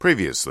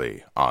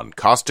Previously on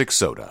Caustic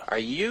Soda. Are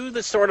you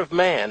the sort of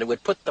man who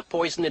would put the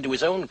poison into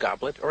his own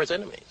goblet or his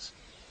enemy's?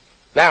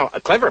 Now,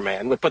 a clever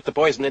man would put the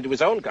poison into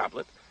his own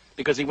goblet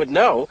because he would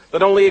know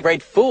that only a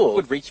great fool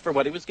would reach for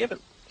what he was given.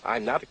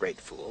 I'm not a great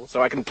fool,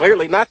 so I can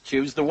clearly not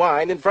choose the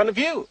wine in front of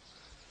you.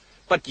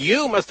 But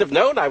you must have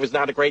known I was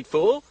not a great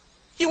fool.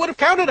 You would have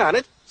counted on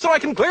it, so I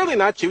can clearly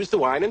not choose the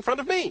wine in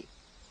front of me.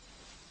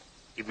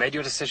 You've made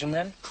your decision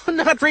then?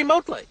 Not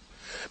remotely.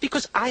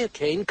 Because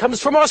iocane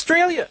comes from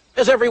Australia,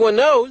 as everyone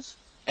knows.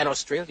 And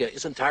Australia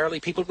is entirely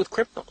peopled with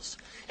criminals.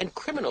 And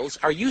criminals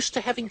are used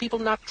to having people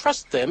not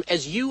trust them,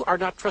 as you are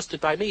not trusted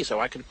by me, so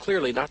I can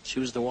clearly not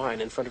choose the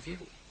wine in front of you.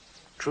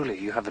 Truly,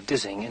 you have a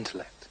dizzying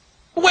intellect.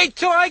 Wait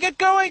till I get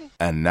going!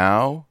 And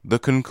now, the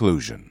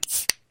conclusion.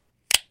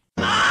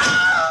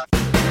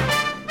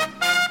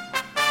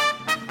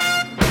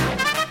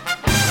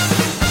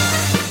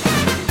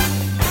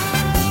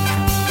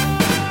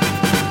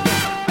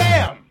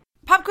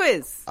 Pop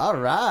quiz. All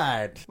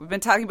right. We've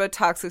been talking about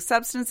toxic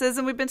substances,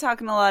 and we've been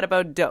talking a lot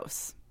about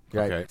dose.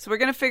 Okay. So we're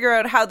going to figure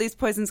out how these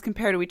poisons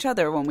compare to each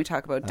other when we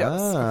talk about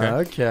dose.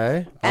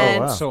 Okay.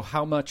 And wow. So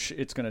how much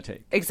it's going to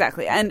take.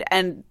 Exactly.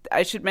 And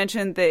I should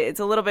mention that it's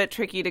a little bit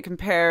tricky to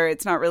compare.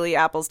 It's not really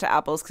apples to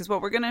apples, because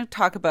what we're going to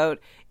talk about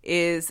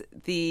is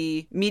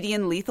the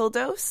median lethal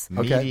dose.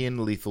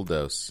 Median lethal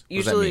dose. What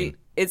Usually does that mean?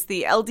 it's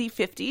the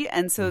LD50,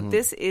 and so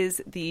this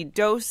is the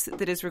dose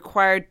that is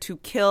required to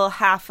kill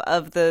half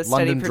of the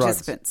study London drugs.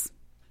 participants.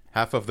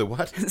 Half of the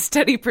what?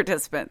 Study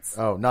participants.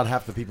 Oh, not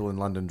half the people in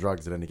London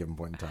drugs at any given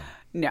point in time.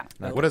 No.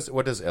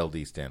 What does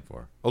LD stand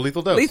for? Oh,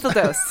 lethal dose. Lethal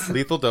dose.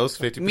 Lethal dose,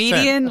 50%.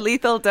 Median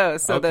lethal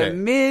dose. So Okay. the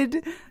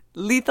mid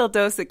lethal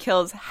dose that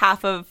kills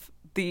half of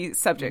the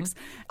subjects.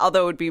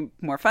 Although it would be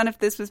more fun if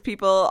this was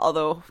people,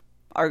 although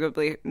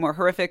arguably more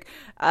horrific.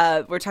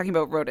 We're talking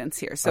about rodents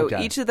here. So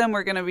Okay. each of them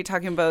we're going to be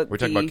talking about We're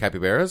talking about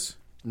capybaras?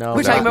 No.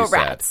 We're That talking would about be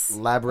sad. rats.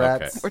 Lab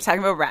rats. Okay. We're talking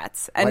about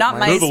rats. And Like not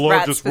mice. mice,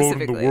 rats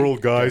specifically.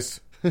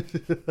 guys.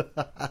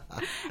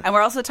 And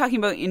we're also talking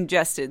about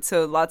ingested.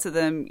 So lots of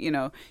them,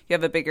 you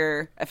have a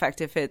bigger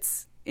effect if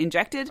it's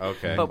injected.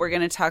 Okay. But we're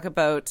going to talk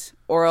about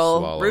oral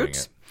Swallowing route.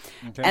 it.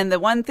 Okay. And the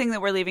one thing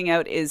that we're leaving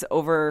out is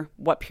over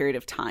what period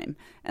of time.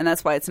 And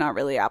that's why it's not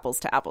really apples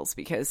to apples,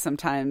 because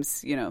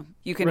sometimes,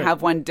 you can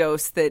have one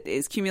dose that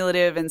is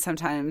cumulative, and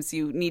sometimes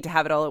you need to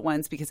have it all at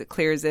once because it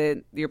clears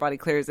it, your body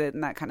clears it,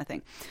 and that kind of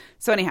thing.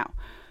 So anyhow,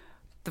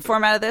 the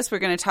format of this, we're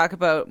going to talk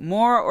about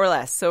more or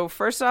less. So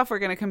first off, we're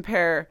going to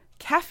compare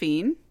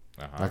caffeine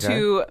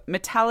to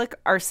metallic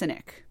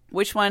arsenic.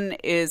 Which one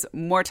is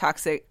more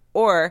toxic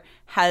or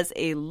has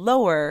a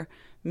lower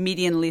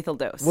median lethal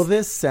dose? Well,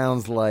 this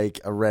sounds like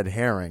a red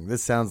herring.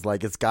 This sounds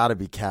like it's got to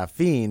be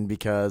caffeine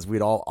because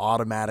we'd all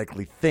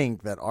automatically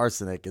think that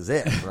arsenic is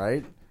it,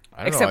 right? I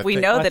don't Except know, we I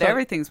know thought- that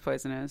everything's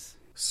poisonous.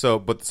 So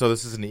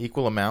this is an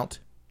equal amount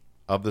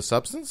of the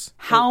substance?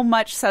 How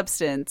much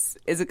substance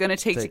is it going to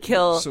take to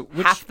kill So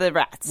which- half the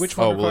rats? Which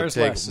one Oh, will it requires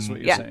take less, is what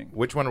you're Yeah. saying.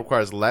 Which one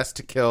requires less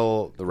to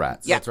kill the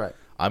rats? Yeah. That's right.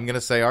 I'm going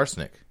to say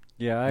arsenic.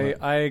 Yeah,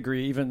 I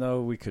agree, even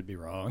though we could be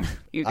wrong.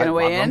 You going to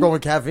weigh in? I'm going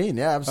with caffeine.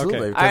 Yeah, absolutely.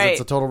 Okay. Because All right.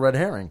 it's a total red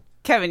herring.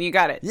 Kevin, you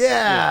got it.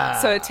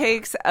 Yeah. So it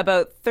takes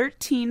about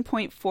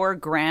 13.4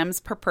 grams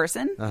per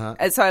person.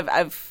 And so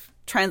I've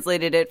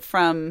translated it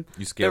from You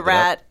the scaled it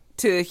rat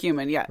to the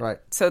human. Yeah. Right.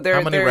 So they're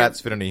How many they're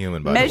rats fit in a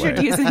human, by measured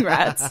the way? using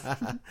rats.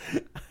 Do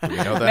we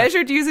know that?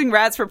 Measured using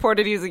rats,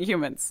 reported using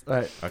humans.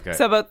 Right. Okay.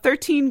 So about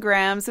 13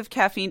 grams of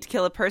caffeine to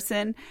kill a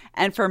person.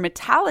 And for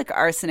metallic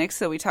arsenic,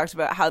 so we talked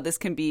about how this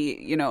can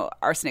be,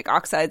 arsenic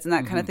oxides and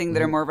that kind of thing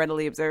that are more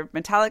readily observed.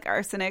 Metallic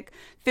arsenic,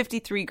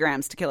 53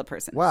 grams to kill a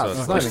person. Wow. So it's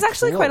it's not Which even is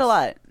actually quite a close.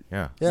 lot.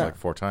 Yeah, it's Yeah. like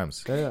 4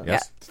 times. Yeah.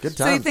 Yes. Good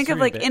So you times. think of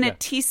Pretty like big, in yeah. a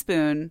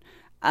teaspoon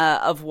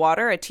of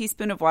water, a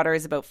teaspoon of water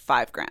is about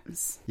 5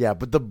 grams. Yeah,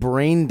 but the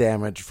brain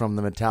damage from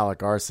the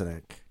metallic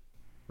arsenic,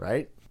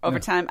 right? Over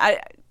time, I'm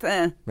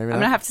Maybe going not.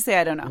 to have to say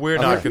I don't know. We're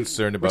not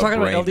concerned about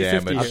talking about brain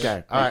LD50 damage. here.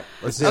 Okay. All right.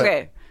 Let's do it.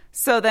 Okay.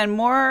 So then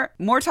more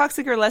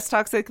toxic or less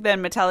toxic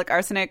than metallic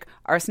arsenic?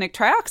 Arsenic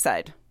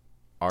trioxide.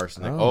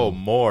 Arsenic. Oh,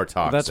 more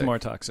toxic. That's more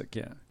toxic,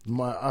 yeah.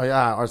 Oh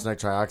yeah, arsenic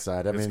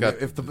trioxide. I mean, got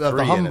if the 3 in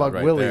it humbug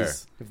right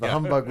willies, there. if the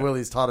humbug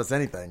willies taught us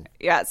anything,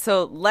 Yeah,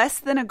 so less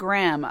than a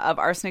gram of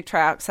arsenic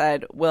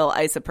trioxide will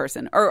ice a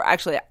person, or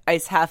actually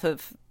ice half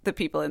of the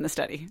people in the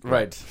study.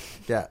 right?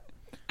 Yeah.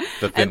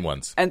 The thin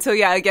ones. And so,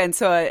 yeah, again,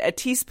 so a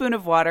teaspoon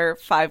of water,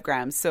 5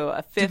 grams, so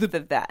a fifth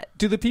of that.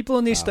 Do the people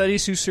in these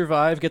studies who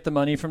survive get the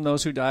money from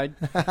those who died?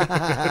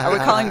 Are we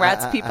calling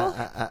rats people?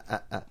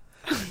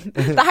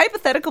 The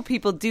hypothetical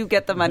people do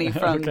get the money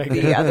from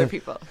the other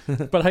people.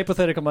 But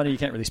hypothetical money you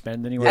can't really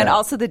spend anywhere. And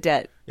also the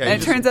debt. Yeah, and you it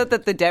just- turns out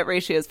that the debt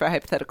ratios for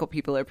hypothetical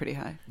people are pretty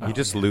high. You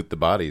just loot the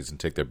bodies and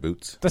take their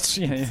boots. That's,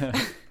 yeah.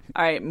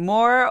 All right,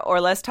 more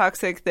or less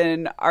toxic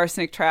than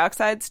arsenic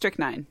trioxide?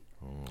 Strychnine.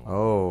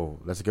 Oh,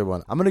 that's a good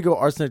one. I'm gonna go.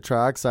 Arsenic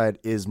trioxide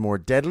is more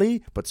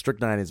deadly, but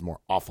strychnine is more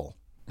awful.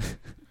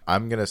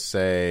 I'm going to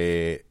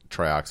say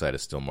trioxide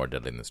is still more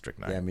deadly than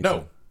strychnine. Yeah, me no.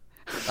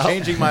 too.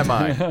 Changing my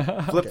mind.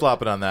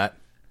 Flip-flopping on that.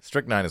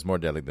 Strychnine is more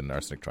deadly than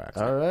arsenic trioxide.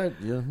 All right.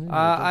 Yeah.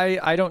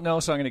 I don't know,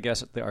 so I'm going to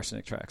guess at the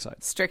arsenic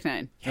trioxide.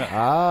 Strychnine.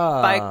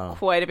 Ah. By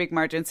quite a big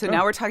margin. So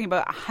now we're talking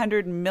about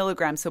 100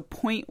 milligrams, so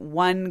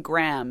 0.1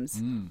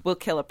 grams will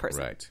kill a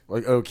person. Right.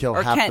 Or kill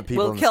half the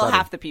people will in the kill study.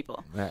 half the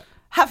people. Yeah.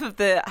 Half of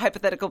the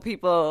hypothetical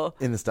people.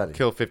 In the study.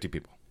 Kill 50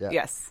 people. Yeah.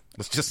 Yes.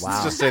 Let's just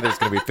say there's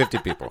going to be 50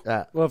 people.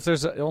 Yeah. Well, if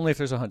there's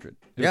 100.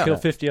 You'll Yeah. kill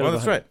 50 out Well, of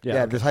that's 100. right.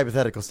 Yeah, this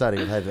hypothetical study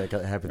with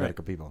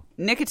hypothetical people.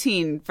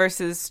 Nicotine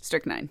versus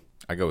strychnine.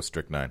 I go with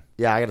strychnine.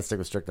 Yeah, I got to stick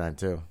with strychnine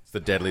too. It's the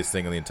deadliest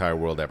thing in the entire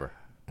world ever.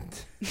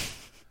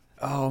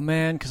 Oh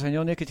man, because I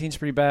know nicotine's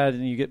pretty bad,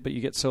 and you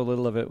get so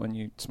little of it when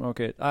you smoke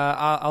it.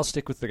 I'll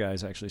stick with the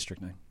guys actually,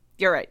 strychnine.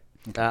 You're right.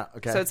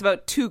 Okay. So it's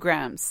about 2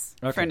 grams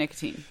for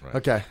nicotine. Right.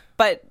 Okay.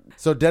 But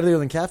So deadlier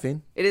than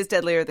caffeine. it is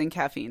deadlier than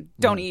caffeine.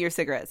 Don't eat your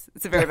cigarettes.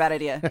 It's a very bad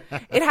idea.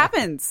 It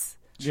happens.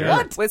 Yeah.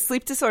 What? With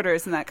sleep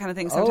disorders and that kind of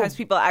thing. Sometimes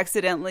people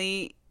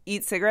accidentally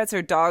eat cigarettes,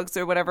 or dogs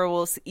or whatever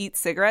will eat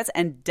cigarettes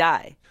and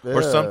die.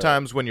 Or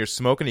sometimes when you're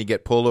smoking, you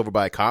get pulled over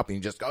by a cop and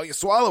you just go, you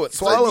swallow it, Eat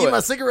swallow my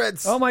it.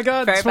 cigarettes. Oh my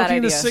God, Very bad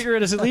smoking the idea.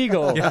 cigarette is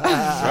illegal.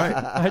 Right.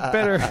 I'd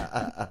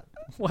better.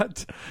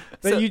 What?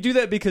 Then you do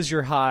that because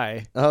you're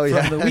high Oh,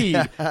 yeah. from the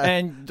weed,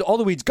 and all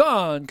the weed's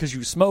gone because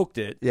you smoked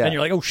it. Yeah. And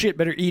you're like, oh shit,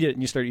 better eat it,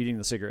 and you start eating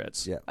the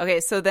cigarettes. Yeah. Okay,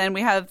 so then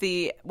we have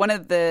one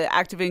of the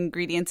active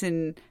ingredients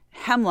in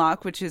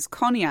hemlock, which is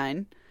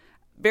coniine,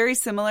 very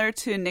similar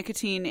to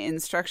nicotine in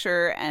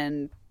structure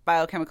and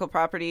biochemical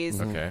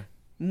properties. Okay.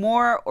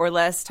 More or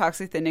less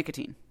toxic than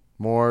nicotine.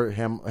 More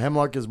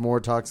hemlock is more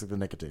toxic than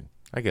nicotine.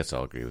 I guess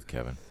I'll agree with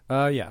Kevin.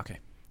 Yeah, okay.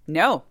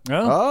 No.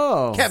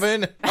 Oh.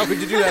 Kevin, how could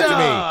you do that to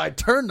me? I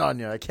turned on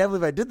you. I can't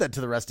believe I did that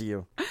to the rest of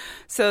you.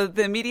 So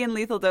the median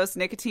lethal dose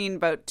nicotine,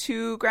 about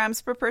 2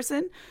 grams per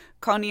person.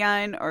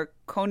 Coniine or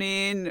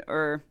conine,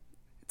 or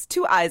it's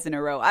 2 I's in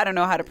a row. I don't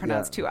know how to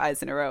pronounce 2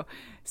 I's in a row.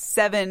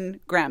 7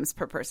 grams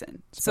per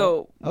person.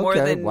 So more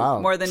Okay, than wow.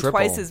 more than Triple.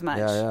 twice as much.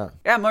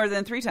 Yeah. More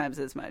than 3 times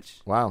as much.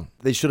 Wow.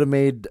 They should have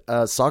made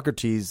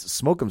Socrates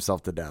smoke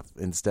himself to death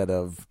instead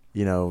of,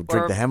 drink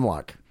Or- the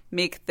hemlock.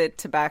 Make the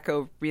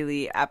tobacco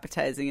really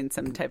appetizing in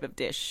some type of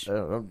dish.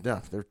 Yeah,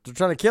 they're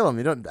trying to kill him.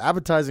 You don't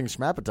appetizing,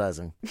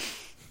 schmappetizing.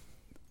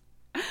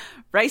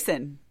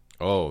 Ricin.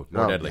 Oh,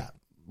 more deadly. Yeah.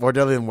 More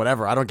deadly than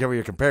whatever. I don't care what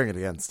you're comparing it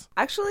against.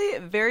 Actually,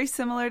 very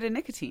similar to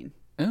nicotine.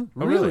 Oh,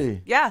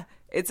 Really? Yeah.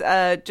 It's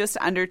just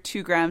under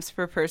 2 grams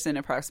per person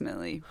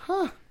approximately.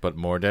 But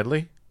more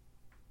deadly?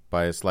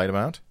 By a slight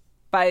amount?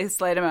 By a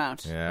slight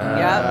amount.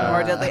 Yeah.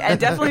 More deadly. And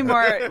definitely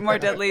more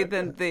deadly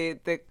than the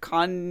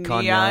coniine.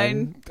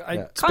 Coniine.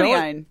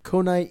 Coniine.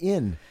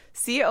 Coniine.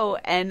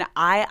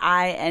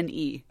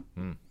 Coniine.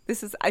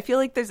 This is, I feel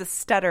like there's a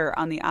stutter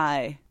on the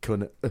I.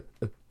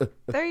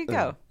 There you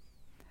go.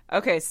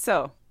 Okay,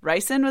 so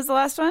ricin was the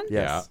last one?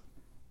 Yes.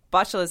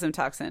 Botulism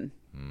toxin.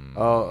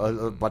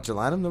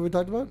 Botulinum that we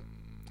talked about?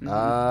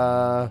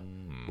 I'm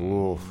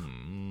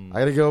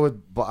gonna go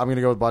with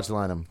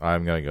botulinum.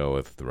 I'm going to go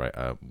with the right.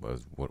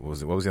 What was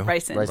the other one?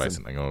 Ricin.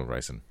 Ricin. I'm going with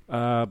ricin.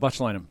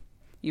 botulinum.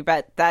 You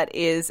bet. That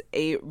is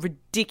a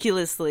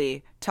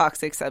ridiculously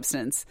toxic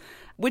substance,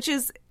 which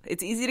is,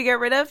 it's easy to get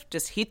rid of.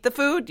 Just heat the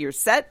food. You're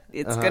set.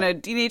 It's going to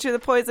denature the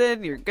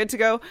poison. You're good to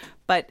go.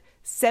 But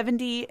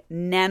 70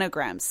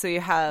 nanograms. So you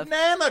have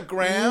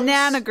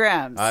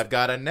nanograms. I've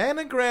got a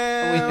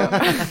nanogram.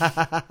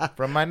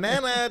 From my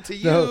nana to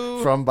you. No,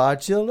 from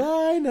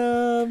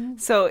botulinum.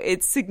 So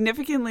it's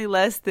significantly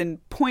less than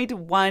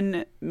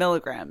 0.1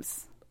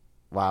 milligrams.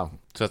 Wow.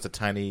 So that's a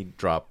tiny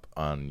drop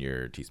on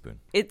your teaspoon.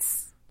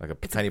 It's Like a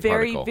It's tiny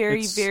very, particle. very,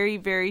 It's- very,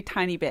 very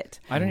tiny bit.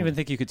 I don't even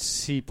think you could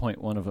see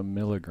 0.1 of a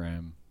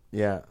milligram.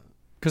 Yeah.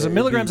 Because a It'd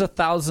milligram's be- a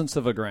thousandth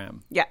of a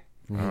gram. Yeah.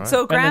 Right.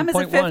 So a gram is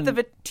a 0.1 fifth of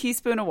a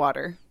teaspoon of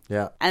water.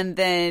 Yeah. And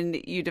then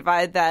you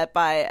divide that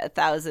by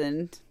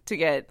 1,000 to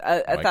get a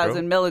Micro?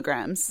 1,000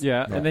 milligrams.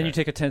 Yeah, and then you Okay.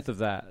 take a tenth of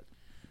that.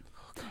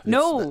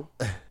 No,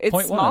 it's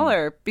 0.1.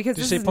 smaller because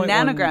Did you this say is 0.1?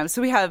 nanograms.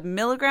 So we have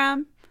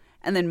milligram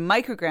and then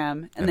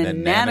microgram and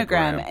then nanogram.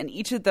 nanogram. And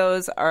each of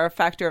those are a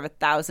factor of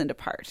 1,000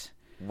 apart.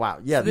 Wow.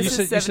 Yeah. This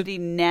You is said- 70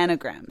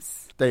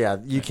 nanograms. Yeah.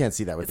 You can't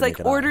see that with It's the like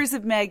naked eye. orders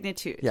of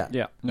magnitude. Yeah.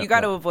 Yeah. You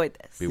got to avoid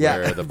this.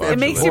 Beware Yeah. the It It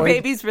makes your Avoid-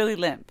 babies really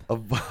limp.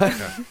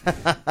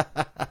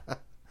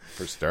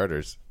 For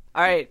starters.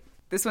 All right.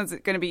 This one's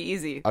going to be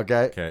easy.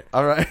 Okay. Okay.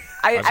 All right.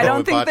 I going don't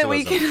with think that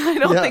we botulism. can. I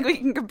don't Yeah. think we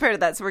can compare to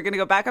that. So we're going to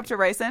go back up to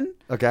ricin.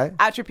 Okay.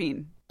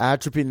 Atropine.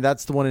 Atropine.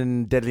 That's the one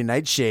in Deadly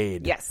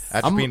Nightshade. Yes.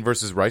 Atropine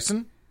versus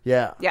ricin?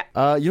 Yeah.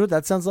 Yeah. You know what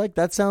that sounds like?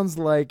 That sounds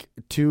like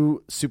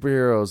two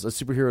superheroes, a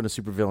superhero and a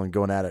supervillain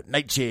going at it.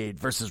 Nightshade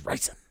versus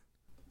Ricin.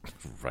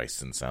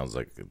 Ricin sounds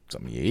like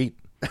something you eat.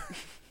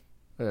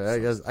 I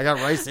guess I got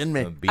rice in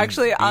me. Beans,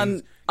 Actually,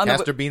 on the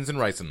castor beans and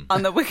ricin.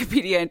 on the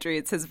Wikipedia entry,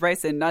 it says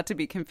ricin, not to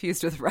be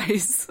confused with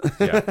rice.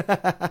 Yeah.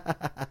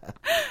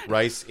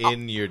 Rice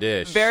in your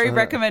dish. Very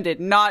recommended,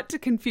 not to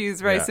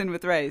confuse ricin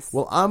with rice.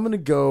 Well, I'm gonna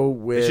go They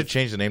with should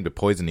change the name to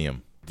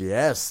Poisonium.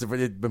 yes.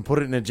 They've been put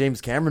it in a James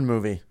Cameron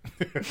movie.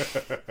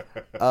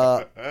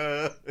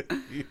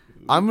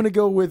 I'm gonna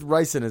go with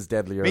Ricin as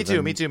deadlier. Me too,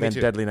 than, me too, me than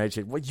too. Deadly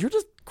Nightshade. Well, you're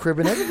just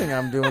cribbing everything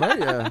I'm doing, are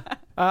you?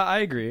 I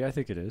agree. I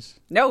think it is.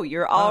 No,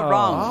 you're all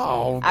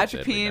wrong. Oh.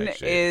 Atropine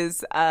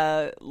is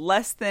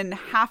less than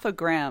half a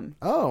gram.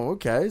 Oh,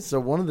 okay. So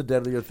one of the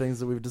deadlier things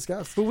that we've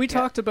discussed. But we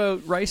talked about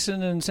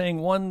ricin and saying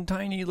one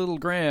tiny little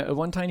gram,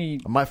 one tiny...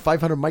 My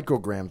 500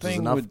 micrograms is Thing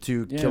enough would-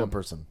 to yeah. kill a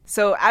person.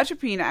 So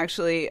atropine,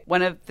 actually,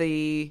 one of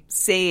the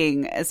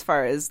saying as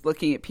far as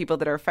looking at people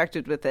that are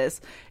affected with this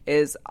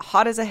is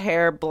hot as a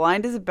hare,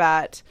 blind as a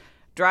bat,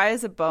 dry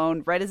as a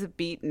bone, red as a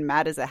beet, and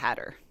mad as a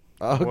hatter.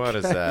 Okay. What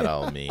does that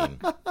all mean?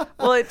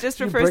 Well, it just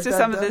refers break to that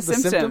some of down? the The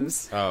symptoms.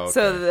 symptoms? Oh, okay.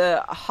 So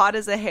the hot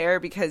as a hare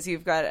because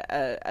you've got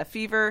a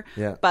fever,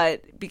 Yeah.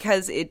 but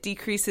because it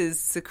decreases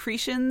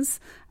secretions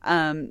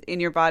in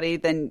your body,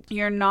 then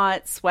you're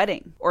not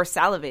sweating or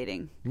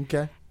salivating.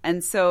 Okay.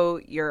 And so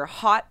you're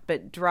hot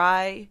but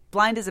dry,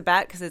 blind as a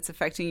bat because it's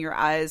affecting your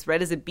eyes,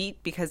 red as a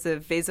beet because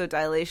of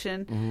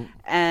vasodilation,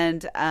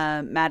 and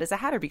mad as a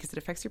hatter because it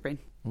affects your brain.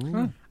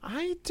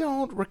 I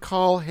don't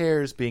recall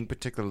hares being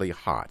particularly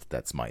hot.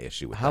 That's my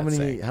issue with How that many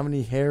saying. how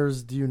many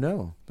hairs do you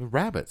know? The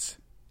rabbits.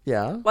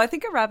 Yeah. Well, I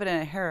think a rabbit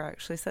and a hare are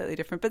actually slightly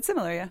different, but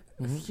similar, yeah.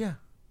 Yeah.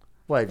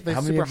 Wait, They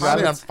how many super hot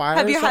on rabbits? fire.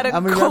 Have or you had something? a How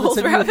many cold rabbits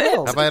have you rabbit?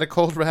 killed? Have I had a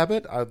cold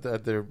rabbit? At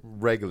the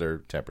regular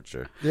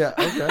temperature. Yeah,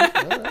 okay.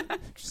 All right.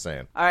 Just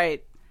saying. All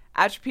right.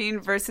 Atropine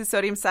versus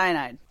sodium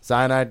cyanide.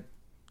 Cyanide.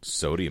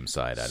 Sodium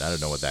cyanide. I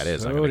don't know what that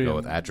is. I'm going to go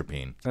with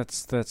atropine.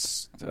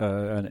 That's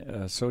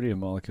a sodium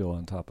molecule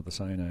on top of the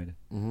cyanide.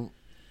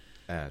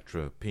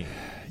 Atropine.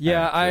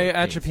 Yeah,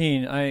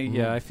 atropine.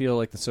 I feel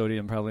like the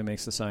sodium probably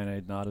makes the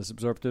cyanide not as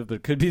absorptive, but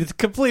it could be the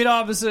complete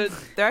opposite.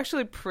 They're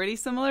actually pretty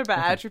similar, but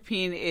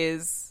atropine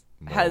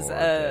has More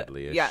a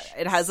deadly-ish.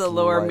 it has a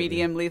lower Slightly.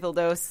 medium lethal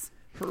dose,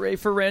 Hooray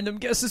for random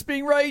guesses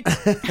being right.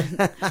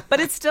 but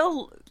it's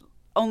still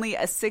only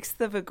a sixth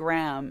of a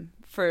gram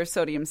for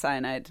sodium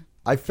cyanide.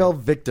 I fell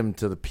victim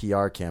to the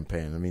PR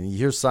campaign. I mean, you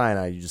hear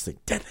cyanide, you just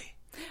think deadly.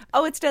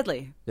 Oh, it's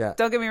deadly. Yeah.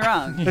 Don't get me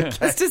wrong.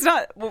 This does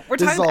not. We're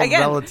This is talking all again.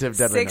 relative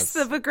deadliness.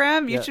 Sixth of a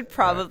gram. You Yeah. should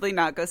probably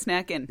not go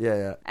snacking. Yeah,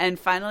 yeah. And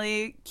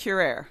finally,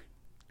 curare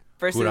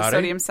versus Curare?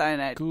 sodium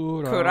cyanide.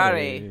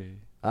 Curare.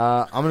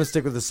 I'm going to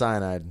stick with the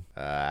cyanide.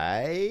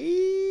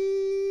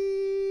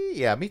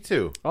 Yeah, me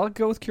too. I'll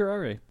go with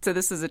curare. So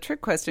this is a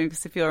trick question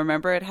because if you'll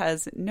remember, it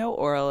has no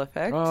oral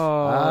effect.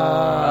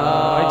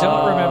 I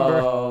don't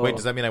remember. Wait,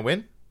 does that mean I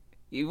win?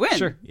 You win.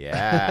 Sure.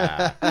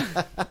 Yeah.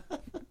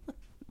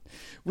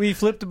 We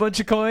flipped a bunch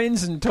of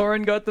coins and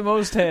Torin got the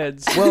most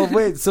heads. Well,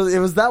 wait, so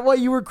was that why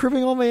you were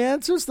cribbing all my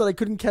answers so that I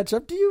couldn't catch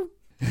up to you?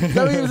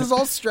 That mean, was this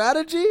all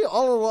strategy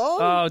all along?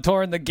 Oh,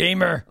 Torin the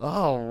gamer.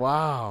 Oh,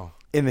 wow.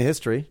 In the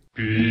history.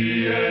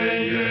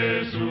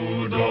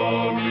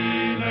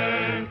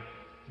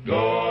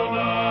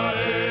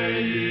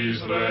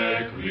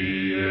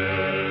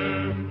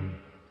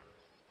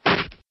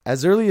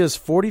 As early as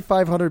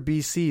 4500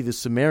 BC, the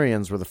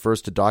Sumerians were the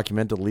first to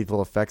document the lethal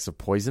effects of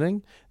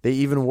poisoning. They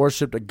even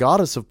worshipped a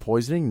goddess of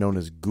poisoning known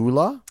as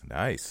Gula.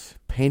 Nice.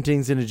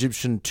 Paintings in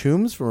Egyptian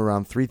tombs from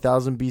around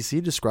 3000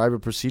 BC describe a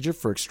procedure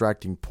for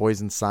extracting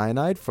poison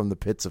cyanide from the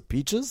pits of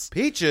peaches.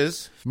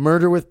 Peaches.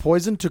 Murder with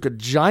poison took a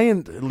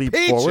giant leap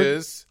forward.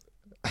 Peaches.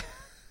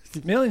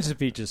 Millions of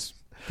peaches.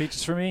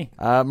 Peaches for me.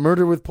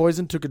 Murder with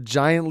poison took a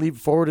giant leap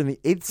forward in the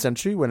 8th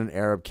century when an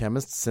Arab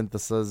chemist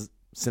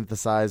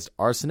synthesized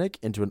arsenic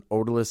into an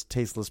odorless,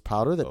 tasteless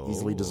powder that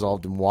easily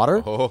dissolved in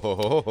water.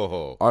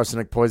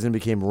 Arsenic poison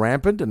became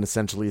rampant and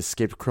essentially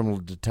escaped criminal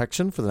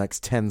detection for the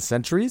next 10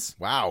 centuries.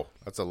 Wow,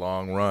 that's a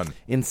long run.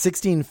 In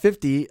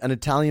 1650, an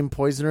Italian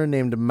poisoner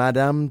named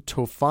Madame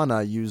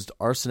Tofana used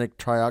arsenic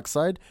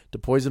trioxide to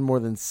poison more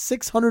than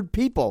 600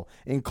 people,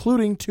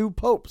 including 2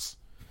 popes.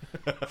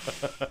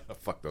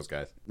 Fuck those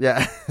guys.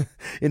 Yeah.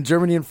 In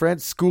Germany and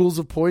France, schools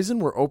of poison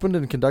were opened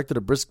and conducted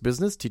a brisk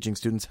business, teaching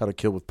students how to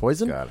kill with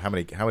poison. God, how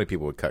many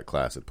people would cut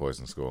class at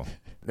poison school?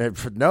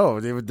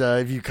 No, they would.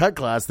 If you cut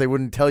class, they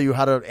wouldn't tell you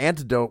how to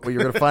antidote what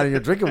you're going to find in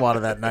your drinking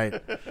water that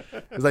night.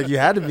 It's like you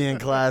had to be in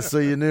class so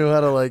you knew how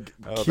to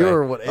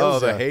cure what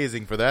ails the ya.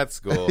 hazing for that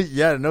school.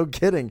 Yeah, no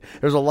kidding.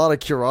 There's a lot of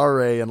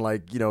curare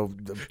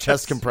and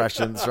chest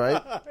compressions,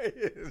 right?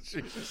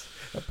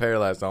 I'm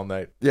paralyzed all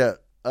night. Yeah.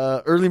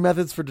 Early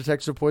methods for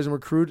detection of poison were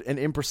crude and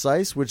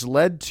imprecise, which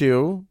led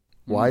to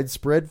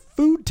widespread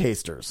food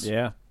tasters.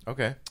 Yeah.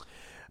 Okay.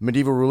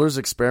 Medieval rulers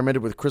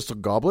experimented with crystal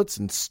goblets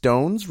and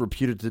stones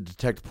reputed to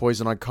detect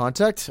poison on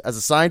contact. As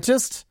a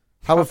scientist,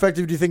 how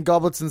effective do you think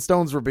goblets and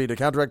stones would be to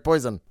counteract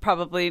poison?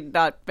 Probably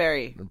not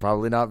very.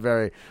 Probably not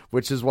very,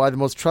 which is why the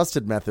most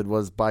trusted method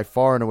was by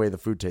far and away the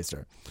food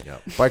taster.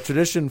 Yep. By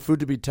tradition, food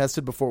to be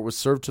tested before it was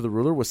served to the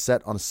ruler was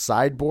set on a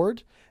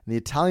sideboard. And the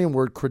Italian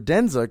word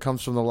credenza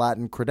comes from the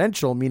Latin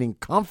credential, meaning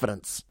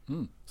confidence.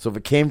 So if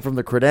it came from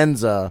the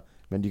credenza, it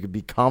meant you could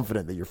be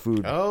confident that your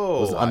food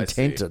was I see.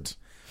 untainted.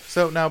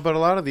 So now, but a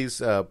lot of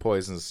these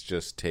poisons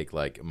just take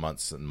like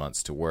months and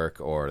months to work,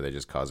 or they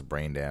just cause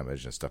brain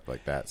damage and stuff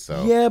like that.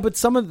 So Yeah, but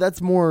some of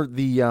that's more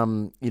the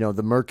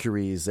the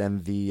mercuries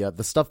and the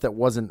stuff that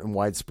wasn't in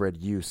widespread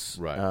use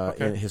Right,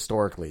 okay.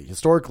 historically.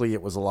 Historically,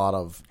 it was a lot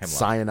of Hemlock.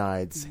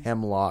 cyanides,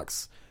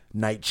 hemlocks,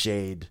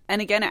 nightshade.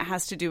 And again, it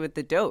has to do with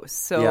the dose.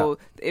 So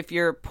if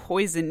you're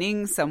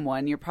poisoning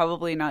someone, you're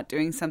probably not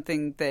doing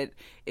something that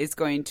is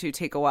going to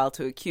take a while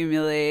to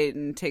accumulate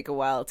and take a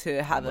while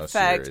to have Unless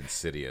effect. you're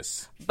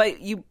insidious.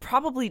 But you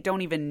probably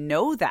don't even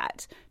know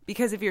that,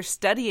 because if you're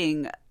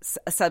studying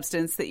a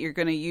substance that you're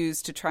going to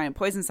use to try and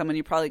poison someone,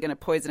 you're probably going to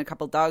poison a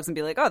couple dogs and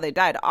be like, oh, they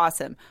died.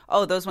 Awesome.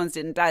 Oh, those ones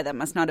didn't die. That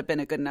must not have been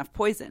a good enough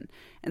poison.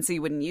 And so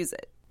you wouldn't use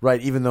it.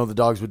 Right, even though the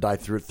dogs would die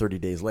through it 30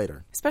 days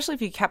later. Especially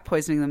if you kept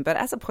poisoning them. But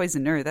as a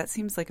poisoner, that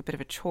seems like a bit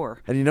of a chore.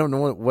 And you don't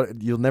know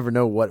what you'll never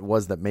know what it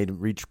was that made it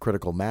reach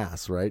critical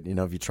mass, right? You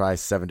know, if you try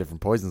 7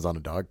 different poisons on a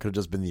dog, could have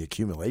just been the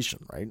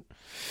accumulation, right?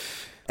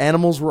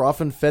 Animals were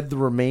often fed the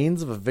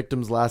remains of a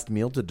victim's last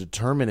meal to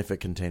determine if it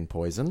contained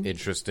poison.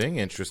 Interesting.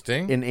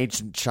 In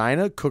ancient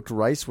China, cooked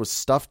rice was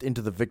stuffed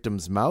into the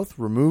victim's mouth,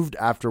 removed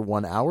after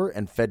 1 hour,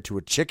 and fed to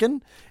a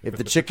chicken. If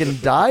the chicken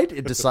died,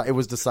 it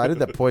was decided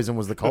that poison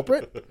was the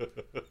culprit.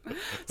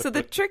 So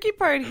the tricky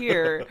part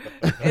here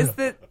is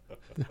that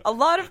a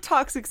lot of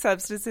toxic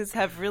substances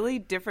have really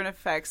different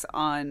effects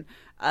on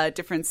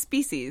different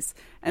species.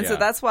 And so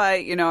that's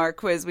why, our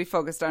quiz, we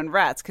focused on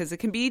rats, because it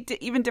can be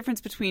even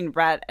difference between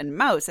rat and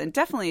mouse, and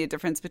definitely a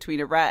difference between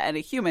a rat and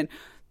a human.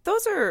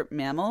 Those are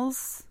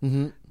mammals.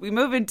 Mm-hmm. We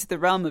move into the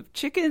realm of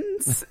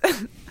chickens.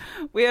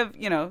 We have,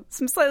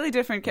 some slightly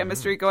different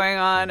chemistry going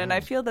on, and I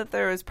feel that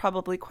there was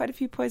probably quite a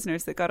few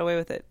poisoners that got away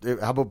with it.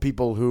 How about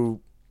people who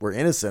were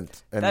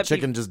innocent and the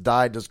chicken just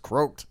died, just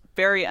croaked?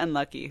 Very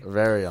unlucky.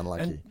 Very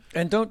unlucky.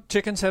 And don't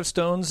chickens have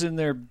stones in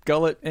their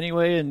gullet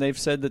anyway? And they've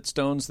said that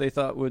stones they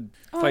thought would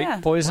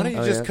fight poison. Why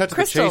don't you just cut to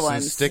Crystal the chase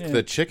ones. and stick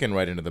the chicken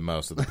right into the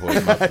mouth of the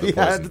poison,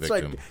 poison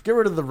victim? Right. Get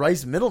rid of the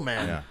rice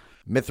middleman. Yeah.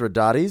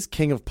 Mithridates,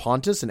 king of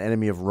Pontus and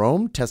enemy of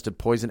Rome, tested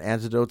poison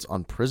antidotes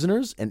on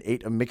prisoners and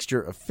ate a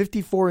mixture of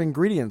 54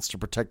 ingredients to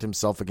protect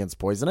himself against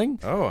poisoning.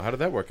 Oh, how did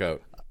that work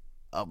out?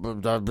 I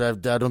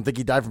don't think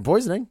he died from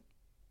poisoning,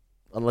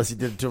 unless he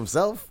did it to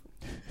himself.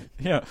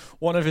 Yeah,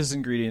 one of his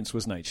ingredients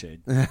was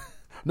nightshade.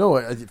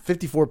 No,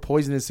 54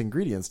 poisonous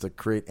ingredients to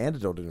create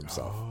antidote in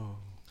himself. Oh.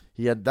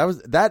 He had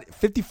that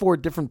 54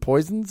 different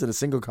poisons in a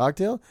single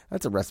cocktail.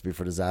 That's a recipe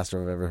for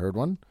disaster if I've ever heard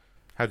one.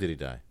 How did he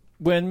die?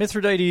 When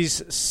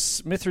Mithridates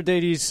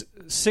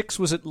VI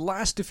was at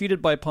last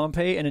defeated by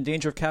Pompey and in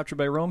danger of capture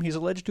by Rome, he's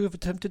alleged to have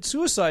attempted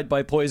suicide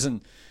by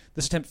poison.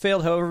 This attempt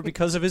failed, however,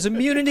 because of his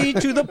immunity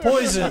to the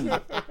poison.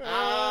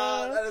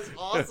 That is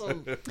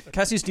awesome.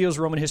 Cassius Dio's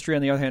Roman history,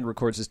 on the other hand,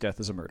 records his death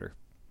as a murder.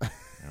 All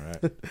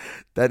right.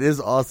 That is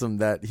awesome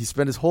that he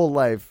spent his whole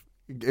life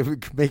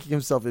making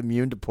himself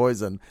immune to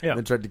poison. Yeah.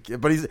 And then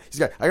but he's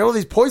got, I got all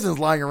these poisons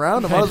lying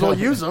around. I might as well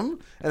use them.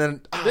 And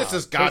then This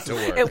has got to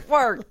work. It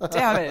worked.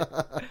 Damn it.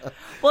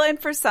 Well, and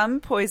for some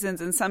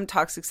poisons and some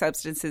toxic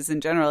substances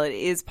in general, it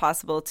is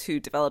possible to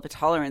develop a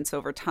tolerance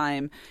over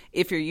time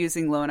if you're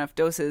using low enough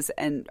doses.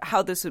 And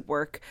how this would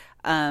work,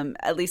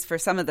 at least for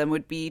some of them,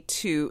 would be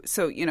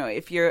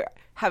if you're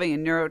having a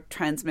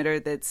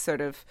neurotransmitter that's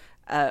sort of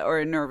or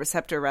a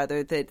neuroreceptor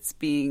rather, that's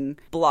being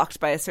blocked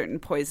by a certain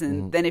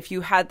poison, then if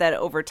you had that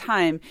over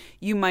time,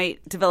 you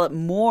might develop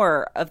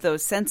more of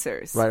those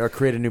sensors. right, or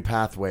create a new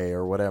pathway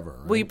or whatever.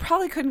 Right? Well, you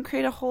probably couldn't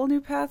create a whole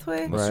new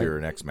pathway. Unless you're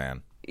an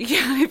X-Man.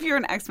 Yeah, if you're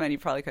an X-Men, you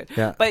probably could.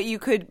 Yeah. But you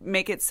could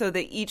make it so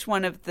that each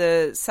one of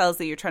the cells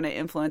that you're trying to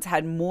influence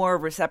had more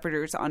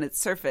receptors on its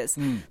surface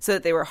so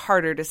that they were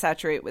harder to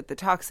saturate with the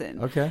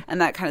toxin. Okay.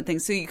 And that kind of thing.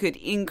 So you could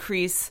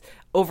increase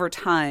over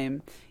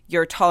time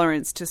your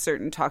tolerance to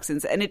certain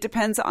toxins. And it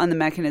depends on the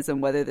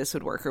mechanism whether this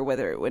would work or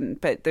whether it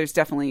wouldn't. But there's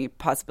definitely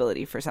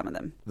possibility for some of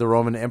them. The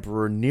Roman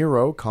Emperor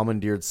Nero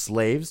commandeered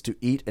slaves to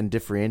eat and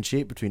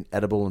differentiate between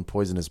edible and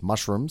poisonous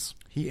mushrooms.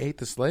 He ate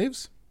the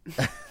slaves?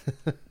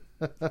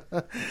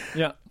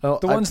 Yeah, the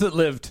ones that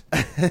lived.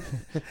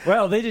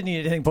 Well, they didn't eat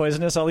anything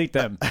poisonous. I'll eat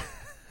them.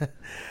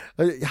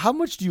 How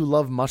much do you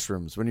love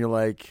mushrooms when you're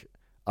like,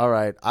 all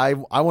right, I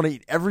want to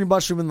eat every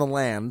mushroom in the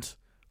land,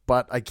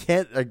 but I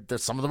can't,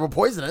 there's some of them are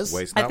poisonous.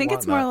 Waste I not, think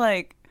want it's more not.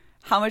 like,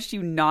 how much do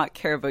you not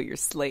care about your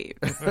slaves?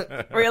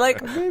 Where you're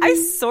like, I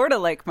sort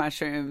of like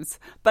mushrooms,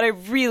 but I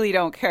really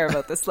don't care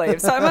about the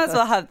slaves, so I might as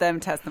well have them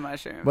test the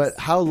mushrooms. But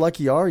how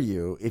lucky are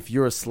you if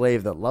you're a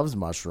slave that loves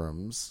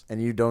mushrooms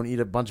and you don't eat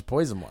a bunch of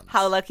poison ones?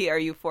 How lucky are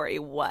you for a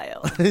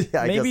while?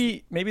 Yeah, I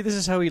guess. Maybe this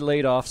is how he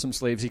laid off some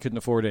slaves he couldn't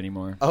afford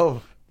anymore.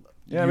 Oh,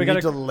 Yeah, you we need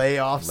gotta to lay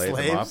off Lay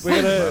them slaves.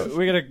 off.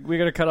 we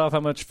gotta cut off how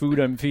much food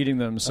I'm feeding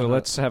them. So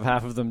let's have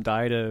half of them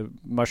die to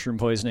mushroom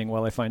poisoning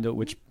while I find out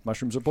which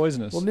mushrooms are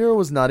poisonous. Well, Nero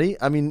was nutty.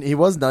 I mean, he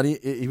was nutty.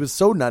 He was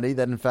so nutty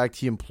that, in fact,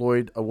 he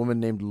employed a woman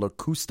named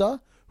Locusta,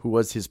 who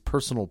was his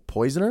personal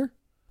poisoner.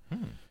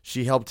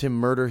 She helped him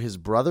murder his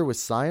brother with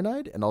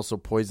cyanide and also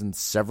poisoned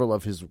several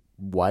of his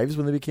wives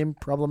when they became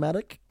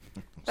problematic.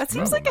 That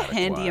seems like a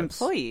Problematic handy wives.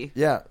 employee.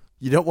 Yeah,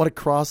 you don't want to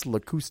cross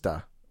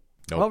Locusta.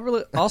 Nope. Well,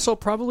 really, also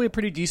probably a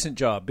pretty decent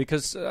job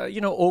because,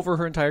 over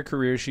her entire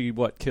career, she,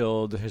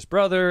 killed his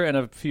brother and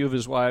a few of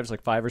his wives,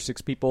 like 5 or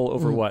 6 people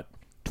over,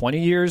 20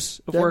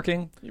 years of Yeah.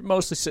 working? You're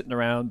mostly sitting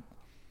around.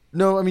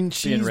 No, I mean,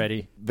 Being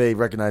ready. They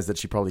recognize that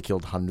she probably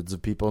killed hundreds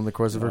of people in the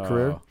course of her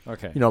career.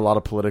 Okay. You know, a lot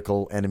of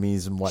political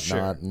enemies and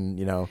whatnot. Sure. And,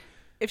 you know,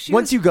 If she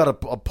once was- you got a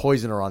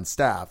poisoner on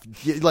staff,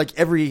 like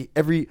every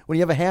when you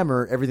have a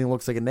hammer, everything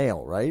looks like a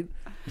nail, right?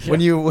 Yeah.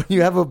 When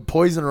you have a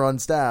poisoner on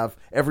staff,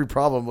 every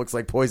problem looks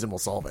like poison will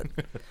solve it.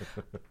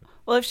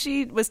 Well, if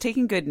she was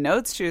taking good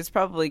notes, she was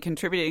probably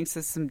contributing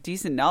to some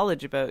decent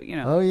knowledge about, you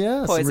know, Oh,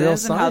 yeah, some real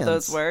poisons and how science.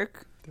 those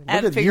work. Look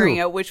And at figuring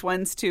you. out which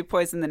ones to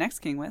poison the next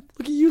king with.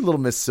 Look at you, little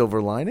Miss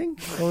Silver Lining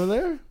over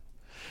there.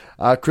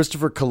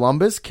 Christopher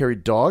Columbus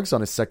carried dogs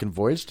on his second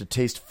voyage to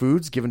taste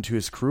foods given to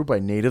his crew by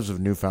natives of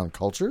newfound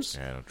cultures.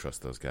 Yeah, I don't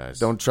trust those guys.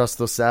 Don't trust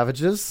those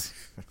savages.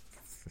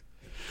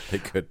 They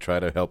could try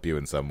to help you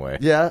in some way.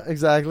 Yeah,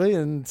 exactly.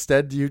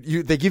 Instead,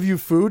 they give you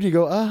food, you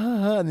go,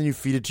 and then you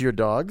feed it to your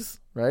dogs,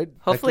 right?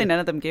 Hopefully none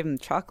of them gave him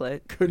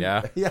chocolate.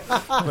 Yeah. We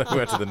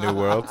went to the New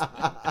World.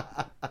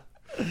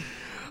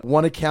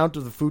 One account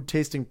of the food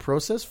tasting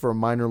process for a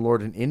minor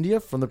lord in India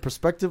from the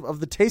perspective of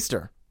the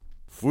taster.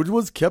 Food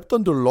was kept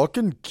under lock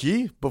and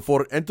key.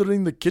 Before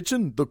entering the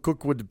kitchen, the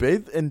cook would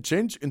bathe and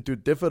change into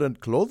different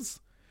clothes.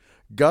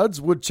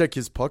 Guards would check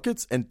his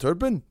pockets and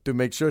turban to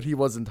make sure he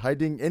wasn't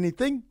hiding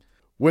anything.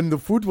 When the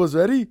food was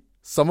ready,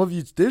 some of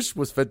each dish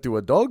was fed to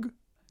a dog.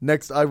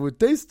 Next, I would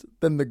taste,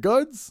 then the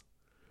guards.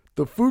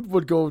 The food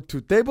would go to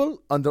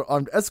table under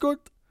armed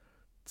escort.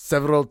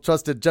 Several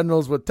trusted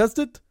generals would test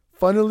it.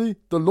 Finally,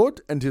 the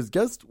lord and his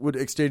guest would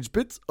exchange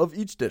bits of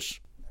each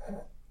dish.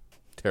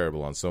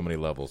 Terrible on so many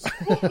levels.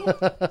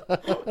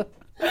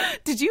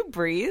 Did you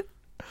breathe?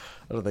 I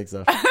don't think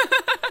so.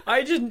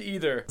 I didn't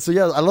either. So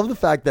yeah, I love the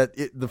fact that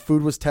the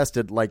food was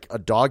tested like a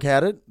dog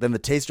had it, then the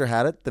taster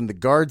had it, then the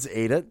guards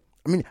ate it.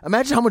 I mean,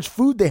 imagine how much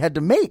food they had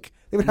to make.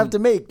 They would have to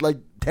make like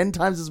 10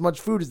 times as much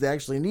food as they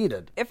actually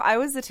needed. If I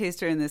was the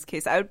taster in this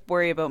case, I would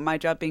worry about my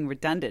job being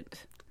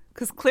redundant.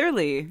 Because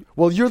clearly...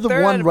 Well, you're the there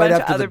are one a right bunch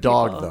of after the other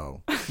dog,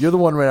 people. though. You're the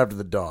one right after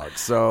the dog,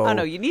 so... Oh,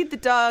 no, you need the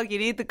dog, you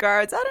need the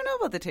guards. I don't know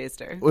about the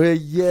taster. Well,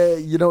 yeah,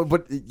 you know,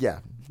 but yeah.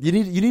 You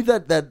need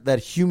that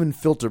human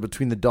filter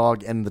between the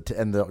dog and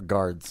the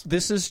guards.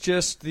 This is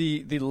just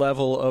the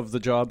level of the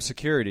job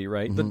security,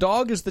 right? Mm-hmm. The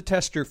dog is the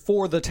tester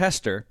for the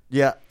tester.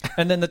 Yeah.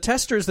 And then the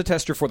tester is the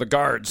tester for the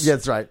guards. Yeah,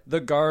 that's right.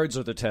 The guards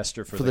are the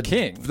tester for the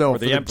king. No, or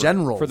the for the emperor,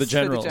 generals. For the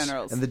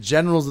generals. And the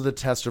generals are the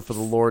tester for the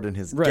lord and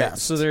his right,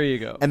 guest. so there you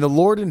go. And the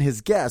lord and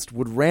his guest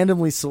would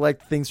randomly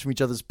select things from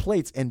each other's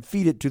plates and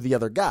feed it to the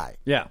other guy.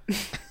 Yeah.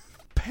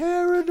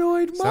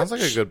 Paranoid much? Sounds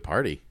like a good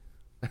party.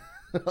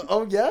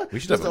 Oh, yeah? We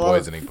should have a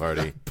poisoning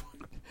party.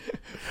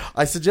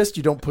 I suggest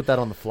you don't put that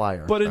on the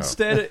flyer. But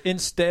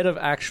instead of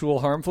actual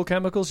harmful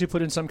chemicals, you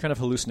put in some kind of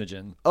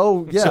hallucinogen.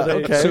 Oh, yeah,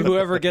 okay. So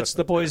whoever gets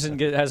the poison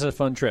has a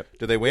fun trip.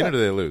 Do they win or do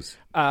they lose?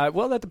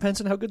 Well, that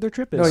depends on how good their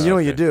trip is. No, you know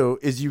what you do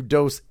is you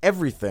dose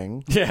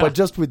everything, but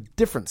just with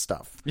different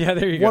stuff. Yeah,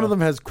 there you go. One of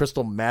them has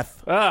crystal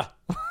meth.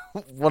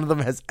 One of them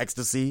has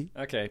ecstasy.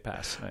 Okay,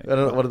 pass. Right.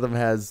 One of them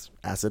has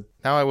acid.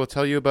 Now I will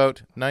tell you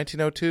about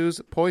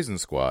 1902's Poison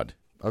Squad.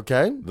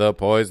 Okay. The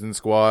Poison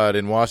Squad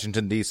in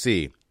Washington,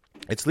 D.C.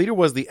 Its leader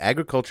was the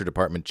Agriculture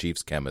Department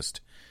Chief's chemist,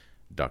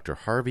 Dr.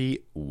 Harvey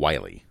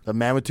Wiley. A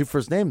man with two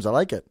first names. I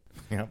like it.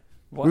 Yeah.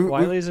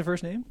 Wiley is the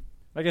first name?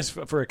 I guess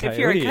for a coyote. If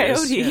you're a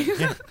coyote.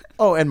 Yeah.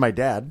 Oh, and my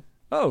dad.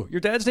 Oh,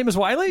 your dad's name is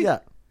Wiley? Yeah.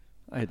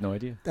 I had no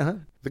idea. Uh-huh.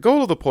 The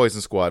goal of the Poison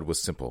Squad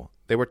was simple.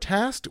 They were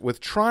tasked with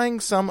trying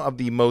some of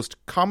the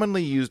most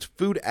commonly used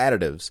food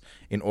additives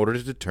in order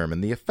to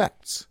determine the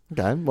effects.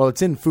 Okay. Well,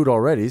 it's in food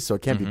already, so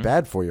it can't be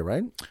bad for you,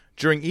 right?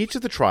 During each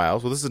of the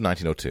trials, well, this is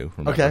 1902,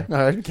 remember? Okay.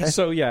 All right. Okay.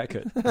 So, yeah, it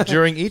could.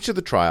 During each of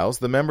the trials,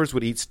 the members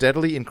would eat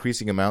steadily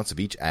increasing amounts of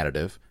each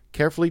additive,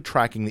 carefully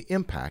tracking the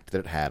impact that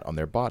it had on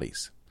their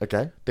bodies.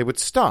 Okay. They would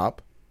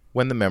stop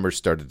when the members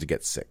started to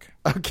get sick.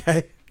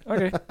 Okay.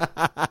 Okay.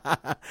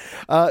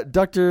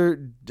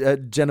 Dr.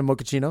 Jenna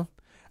Mochaccino,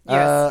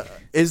 Yes.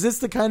 is this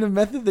the kind of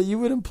method that you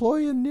would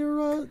employ in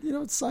your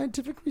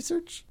scientific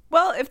research?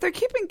 Well, if they're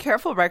keeping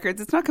careful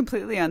records, it's not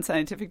completely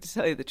unscientific to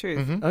tell you the truth.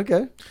 Mm-hmm.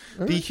 Okay.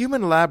 The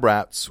human lab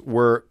rats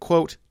were,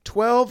 quote,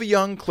 12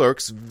 young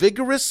clerks,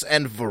 vigorous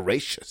and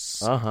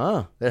voracious.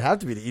 Uh-huh. They'd have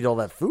to be to eat all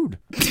that food.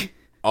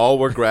 All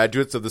were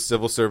graduates of the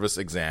civil service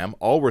exam.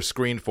 All were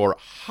screened for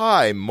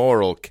high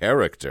moral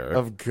character.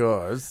 Of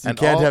course. You And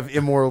can't all- have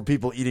immoral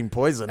people eating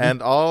poison.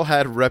 And all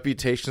had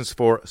reputations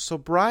for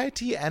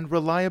sobriety and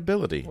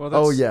reliability. Well,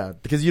 that's, oh, yeah.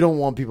 Because you don't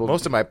want people...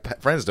 Most of my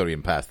friends don't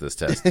even pass this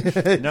test.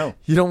 No.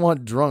 You don't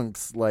want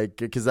drunks,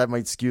 because that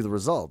might skew the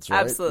results, right?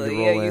 Absolutely.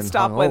 roll Yeah, you in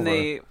stop when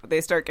hungover. they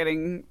start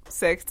getting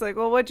sick. It's like,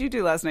 well, what'd you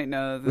do last night?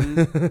 No.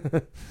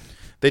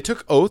 They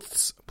took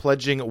oaths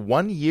pledging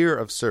 1 year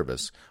of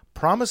service,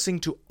 promising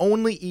to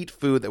only eat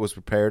food that was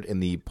prepared in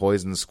the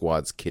Poison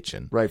Squad's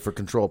kitchen. Right, for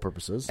control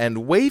purposes.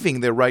 And waiving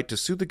their right to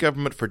sue the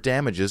government for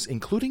damages,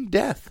 including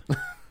death,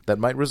 that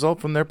might result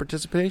from their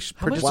participation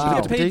much do you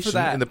get paid for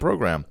that? in the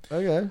program.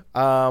 Okay.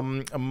 I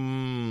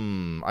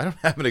don't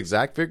have an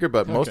exact figure,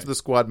 but most of the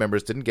squad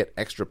members didn't get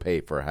extra pay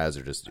for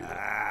hazardous duty.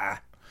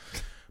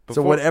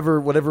 So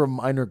whatever a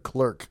minor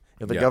clerk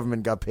if the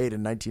government got paid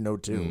in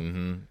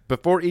 1902.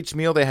 Before each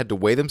meal, they had to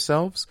weigh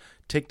themselves,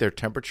 take their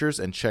temperatures,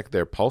 and check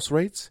their pulse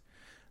rates.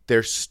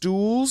 Their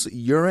stools,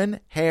 urine,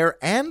 hair,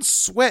 and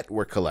sweat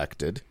were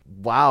collected.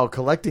 Wow,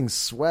 collecting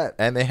sweat.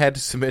 And they had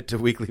to submit to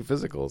weekly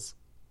physicals.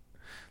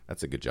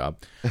 That's a good job.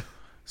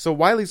 So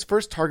Wiley's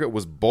first target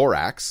was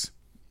borax,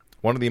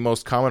 one of the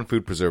most common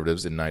food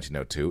preservatives in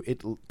 1902.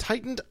 It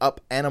tightened up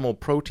animal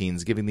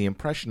proteins, giving the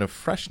impression of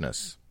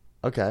freshness.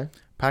 Okay.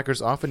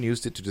 Packers often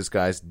used it to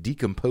disguise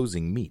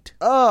decomposing meat.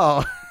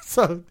 Oh,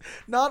 so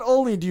not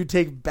only do you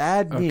take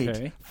bad meat,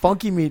 Okay.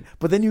 funky meat,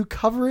 but then you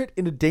cover it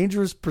in a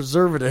dangerous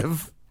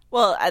preservative.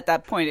 Well, at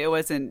that point, it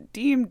wasn't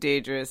deemed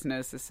dangerous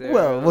necessarily.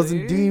 Well, it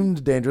wasn't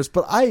deemed dangerous,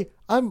 but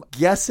I'm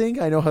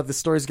guessing I know how the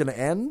story's going to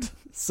end.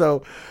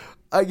 So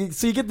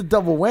you get the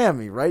double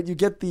whammy, right? You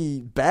get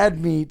the bad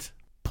meat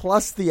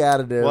plus the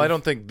additive. Well, I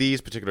don't think these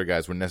particular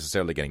guys were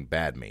necessarily getting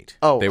bad meat.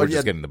 Oh, they were yeah,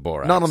 just getting the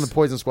borax. Not on the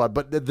poison squad,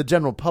 but the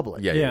general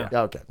public. Yeah.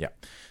 Okay. Yeah.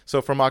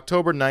 So from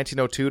October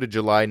 1902 to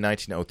July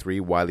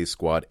 1903, Wiley's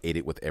squad ate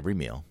it with every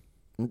meal.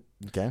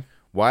 Okay.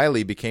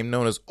 Wiley became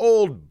known as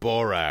Old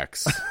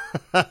Borax.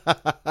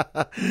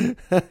 Because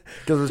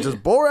it was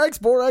just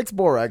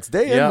borax,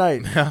 day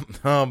and night.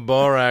 Oh,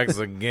 borax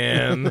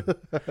again.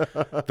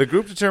 The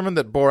group determined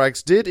that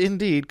borax did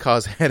indeed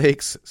cause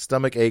headaches,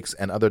 stomach aches,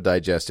 and other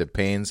digestive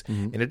pains,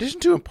 in addition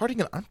to imparting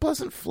an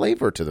unpleasant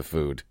flavor to the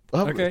food.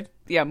 Okay.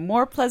 Yeah,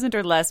 more pleasant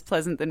or less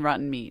pleasant than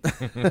rotten meat.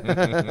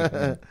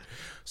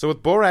 So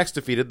with borax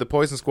defeated, the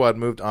poison squad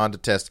moved on to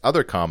test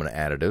other common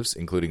additives,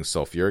 including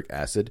sulfuric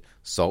acid,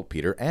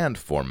 saltpeter, and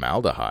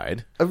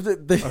formaldehyde.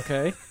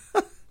 Okay.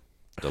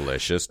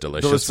 Delicious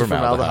Delicious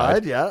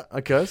formaldehyde. Yeah,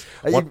 of course.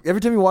 Every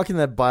time you walk in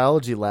that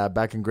biology lab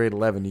back in grade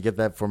 11, you get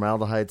that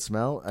formaldehyde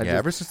smell.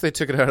 Ever since they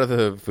took it out of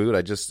the food,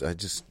 I just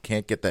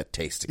can't get that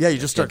taste. Yeah, you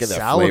just start Can't get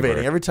that salivating.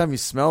 flavor. Every time you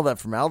smell that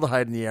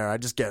formaldehyde in the air, I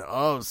just get,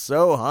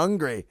 so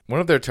hungry. One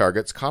of their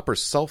targets, copper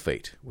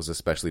sulfate, was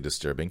especially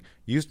disturbing.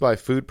 Used by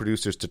food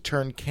producers to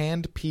turn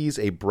canned peas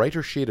a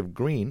brighter shade of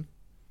green.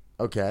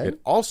 Okay. It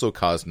also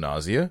caused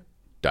nausea,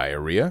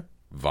 diarrhea,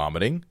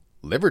 vomiting,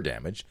 liver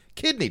damage,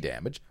 kidney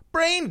damage,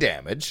 brain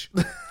damage,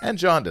 and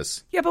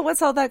jaundice. Yeah, but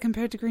what's all that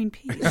compared to green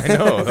peas? I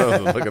know.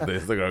 Look at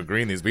this. Look how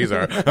green these peas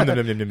are.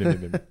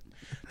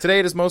 Today,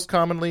 it is most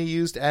commonly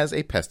used as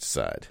a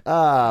pesticide.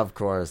 Of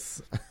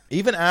course.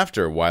 Even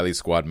after Wiley's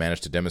squad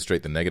managed to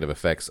demonstrate the negative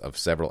effects of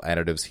several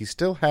additives, he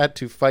still had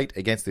to fight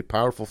against the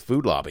powerful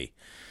food lobby.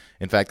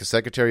 In fact, the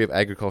Secretary of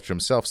Agriculture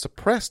himself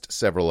suppressed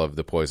several of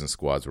the poison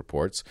squad's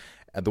reports.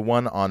 And the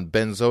one on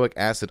benzoic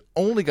acid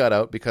only got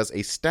out because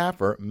a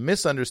staffer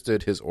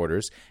misunderstood his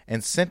orders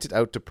and sent it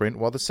out to print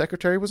while the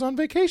secretary was on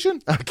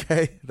vacation.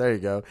 Okay, there you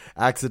go.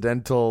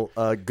 Accidental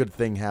good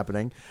thing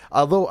happening.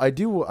 Although I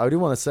do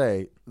want to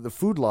say the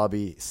food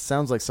lobby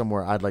sounds like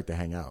somewhere I'd like to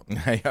hang out.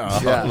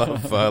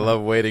 I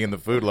love waiting in the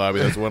food lobby.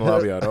 That's one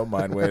lobby I don't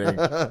mind waiting.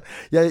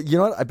 Yeah, you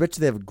know what? I bet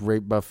you they have a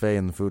great buffet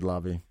in the food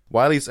lobby.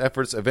 Wiley's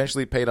efforts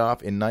eventually paid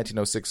off. In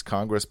 1906,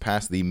 Congress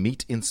passed the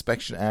Meat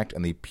Inspection Act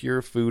and the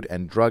Pure Food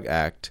and Drug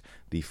Act,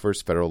 the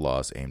first federal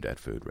laws aimed at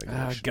food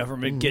regulation.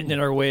 Government getting in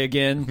our way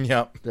again.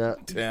 Yep. Yeah.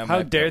 Damn, How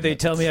that dare they government.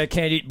 tell me I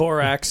can't eat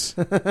borax?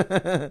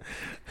 I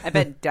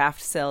bet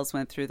daft cells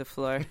went through the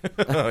floor.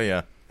 Oh,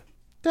 yeah.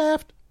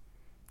 Daft.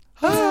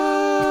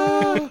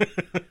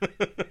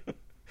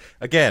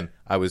 Again,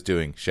 I was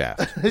doing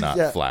Shaft, not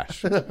Yeah.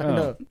 Flash.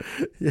 No.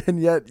 And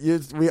yet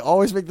we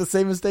always make the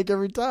same mistake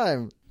every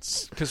time.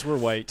 Because we're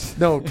white.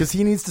 No, because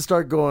he needs to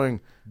start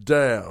going,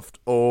 daft.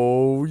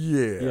 Oh,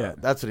 yeah. Yeah.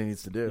 That's what he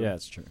needs to do. Yeah,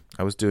 it's true.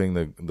 I was doing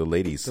the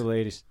ladies, The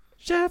ladies.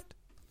 Shaft.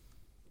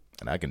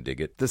 and I can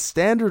dig it. The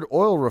Standard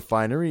Oil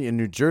Refinery in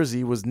New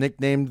Jersey was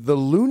nicknamed the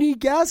Looney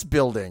Gas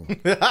Building.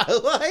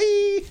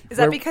 Is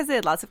that because they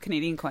had lots of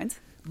Canadian coins?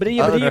 But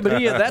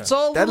that's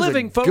all That we're is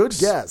living, a folks. good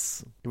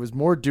guess. It was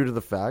more due to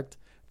the fact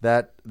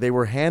that they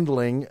were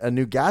handling a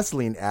new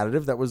gasoline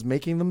additive that was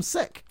making them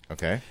sick.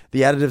 Okay.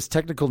 The additive's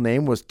technical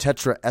name was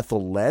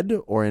tetraethyl lead,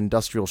 or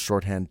industrial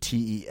shorthand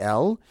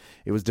TEL.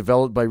 It was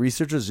developed by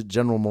researchers at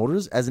General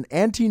Motors as an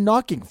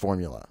anti-knocking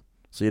formula.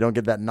 So you don't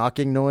get that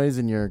knocking noise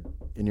in your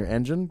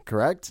engine,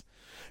 correct?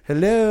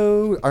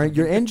 Hello, aren't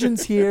your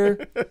engines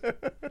here? I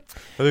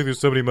think there's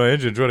somebody in my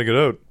engine trying to get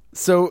out.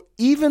 So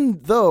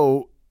even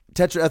though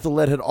tetraethyl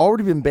lead had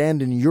already been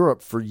banned in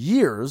Europe for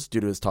years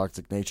due to its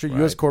toxic nature, Right.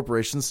 U.S.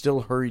 corporations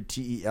still hurried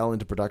TEL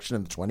into production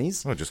in the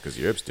 20s. Well, just because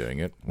Europe's doing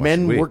it. Why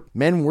should we?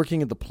 Men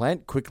working at the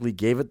plant quickly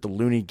gave it the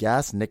loony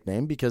gas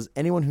nickname because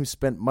anyone who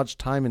spent much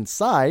time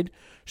inside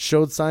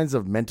showed signs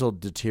of mental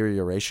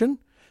deterioration,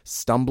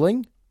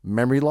 stumbling,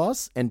 memory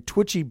loss, and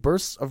twitchy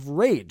bursts of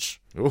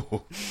rage.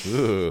 Ooh.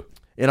 Ugh.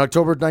 In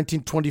October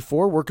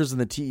 1924, workers in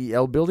the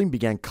TEL building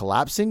began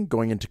collapsing,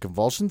 going into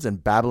convulsions,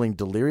 and babbling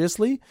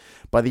deliriously.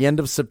 By the end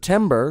of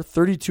September,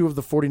 32 of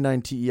the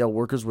 49 TEL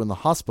workers were in the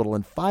hospital,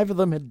 and 5 of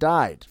them had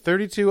died.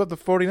 32 of the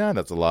 49.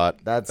 That's a lot.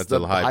 That's a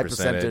the high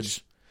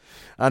percentage.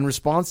 In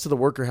response to the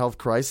worker health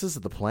crisis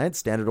at the plant,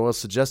 Standard Oil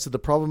suggested the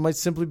problem might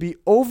simply be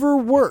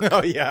overwork.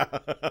 Oh, yeah.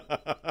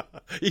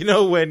 You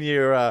know when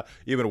you've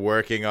been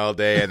working all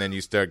day and then you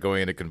start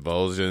going into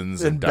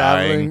convulsions and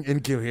babbling dying?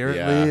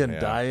 incoherently and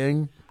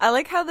dying. I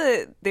like how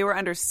they were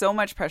under so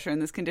much pressure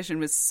and this condition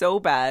was so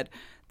bad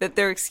that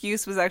their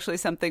excuse was actually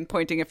something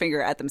pointing a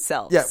finger at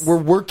themselves. Yeah, we're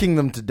working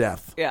them to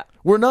death. Yeah.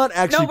 We're not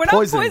actually not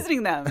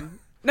poisoning them.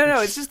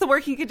 No, it's just the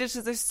working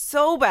conditions are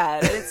so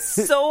bad and it's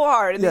so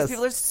hard and Yes. these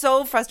people are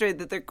so frustrated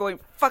that they're going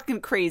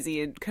fucking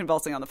crazy and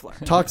convulsing on the floor.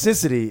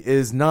 Toxicity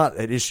is not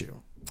an issue.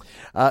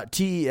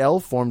 TEL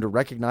formed a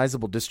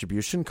recognizable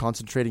distribution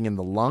concentrating in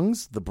the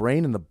lungs, the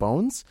brain, and the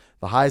bones.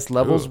 The highest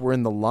levels were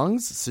in the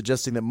lungs,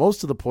 suggesting that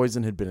most of the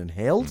poison had been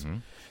inhaled. Mm-hmm.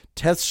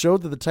 Tests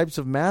showed that the types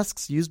of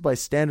masks used by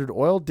Standard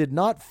Oil did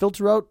not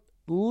filter out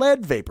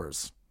lead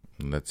vapors.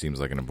 That seems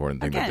like an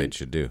important thing that they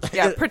should do.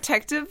 Yeah,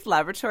 protective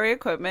laboratory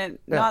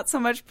equipment, not so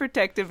much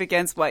protective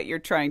against what you're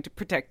trying to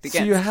protect against.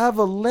 So you have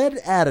a lead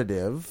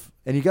additive,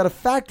 and you got a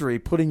factory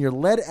putting your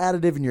lead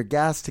additive and your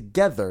gas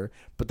together,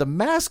 but the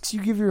masks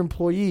you give your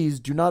employees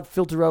do not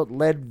filter out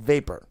lead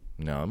vapor.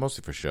 No,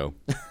 mostly for show.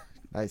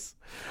 Nice.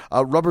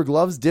 Rubber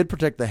gloves did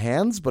protect the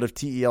hands, but if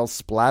TEL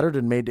splattered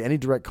and made any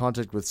direct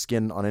contact with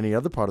skin on any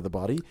other part of the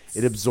body,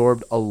 it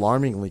absorbed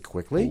alarmingly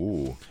quickly.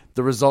 Ooh.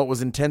 The result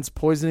was intense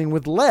poisoning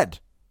with lead,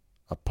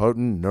 a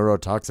potent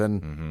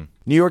neurotoxin. Mm-hmm.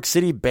 New York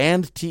City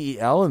banned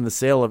TEL and the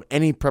sale of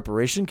any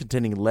preparation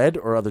containing lead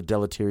or other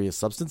deleterious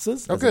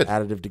substances as an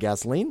additive to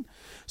gasoline.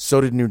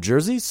 So did New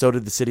Jersey. So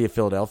did the city of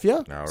Philadelphia.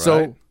 All right.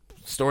 So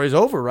story's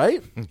over,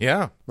 right?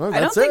 Yeah. Well, I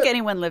don't think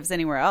anyone lives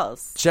anywhere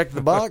else. Check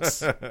the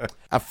box.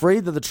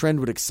 Afraid that the trend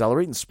would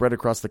accelerate and spread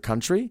across the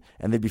country,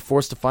 and they'd be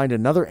forced to find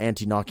another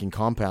anti-knocking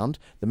compound,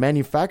 the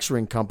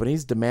manufacturing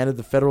companies demanded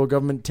the federal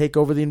government take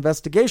over the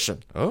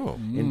investigation. Oh.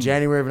 In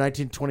January of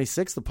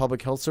 1926, the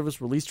Public Health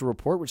Service released a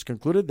report which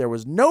concluded there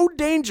was no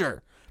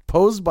danger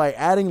posed by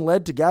adding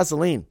lead to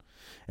gasoline,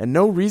 and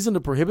no reason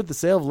to prohibit the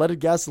sale of leaded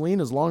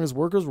gasoline as long as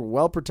workers were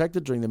well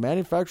protected during the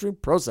manufacturing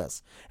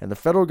process. And the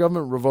federal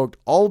government revoked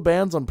all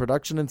bans on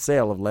production and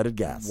sale of leaded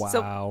gas. Wow.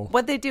 So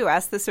what'd they do?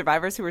 Ask the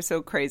survivors who were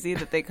so crazy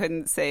that they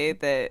couldn't say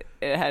that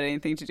it had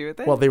anything to do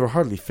with it? Well, they were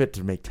hardly fit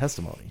to make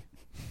testimony.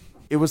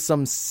 It was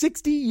some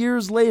 60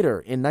 years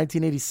later, in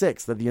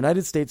 1986, that the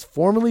United States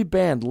formally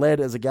banned lead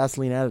as a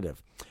gasoline additive.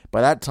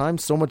 By that time,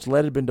 so much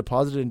lead had been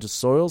deposited into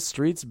soil,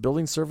 streets,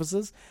 building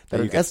surfaces that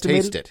you an could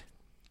estimated taste it.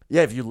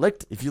 Yeah, if you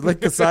licked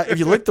the side, if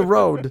you licked the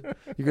road,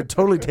 you could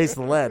totally taste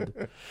the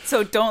lead.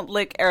 So don't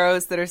lick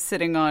arrows that are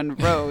sitting on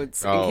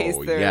roads in case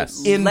they're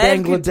in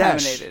lead Bangladesh.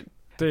 contaminated.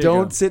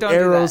 Don't sit Don't do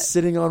arrows that.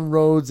 sitting on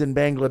roads in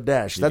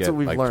Bangladesh. You That's get what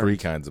we've like learned. 3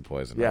 kinds of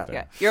poison right there.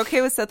 Yeah, you're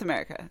okay with South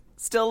America.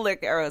 Still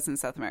lick arrows in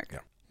South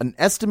America. An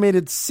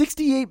estimated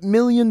 68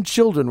 million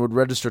children would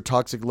register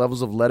toxic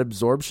levels of lead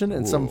absorption,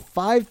 and some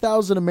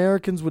 5,000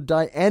 Americans would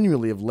die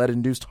annually of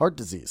lead-induced heart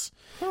disease.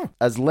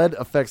 As lead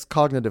affects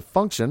cognitive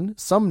function,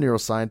 some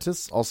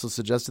neuroscientists also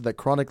suggested that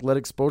chronic lead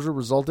exposure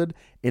resulted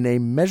in a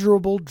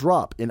measurable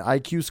drop in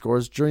IQ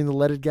scores during the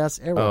leaded gas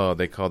era. Oh,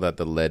 they call that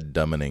the lead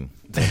dumbing.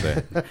 don't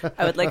they?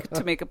 I would like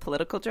to make a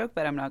political joke,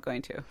 but I'm not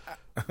going to.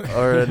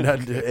 Or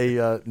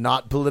a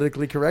not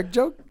politically correct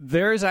joke?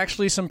 There is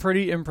actually some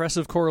pretty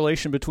impressive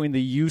correlation between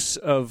the use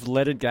of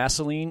leaded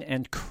gasoline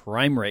and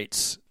crime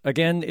rates.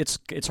 Again,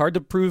 it's hard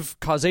to prove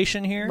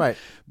causation here, right?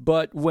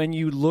 But when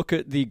you look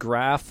at the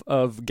graph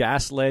of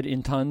gas lead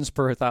in tons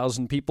per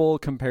 1,000 people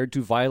compared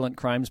to violent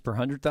crimes per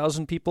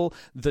 100,000 people,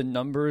 the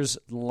numbers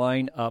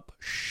line up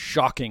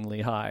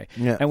shockingly high.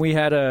 Yeah. And we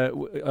had a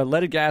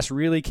leaded gas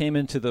really came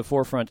into the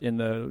forefront in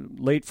the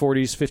late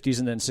 40s, 50s,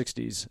 and then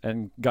 60s,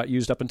 and got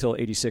used up until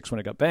 86 when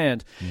it got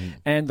banned.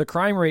 And the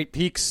crime rate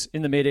peaks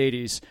in the mid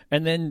 80s,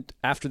 and then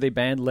after they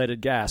banned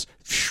leaded gas,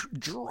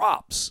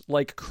 drops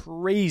like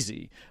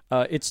crazy.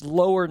 It's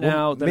lower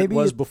now than it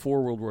was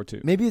before World War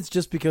II. Maybe it's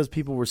just because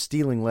people were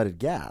stealing leaded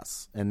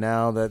gas, and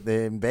now that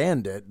they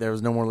banned it, there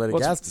was no more leaded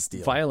gas to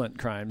steal. Violent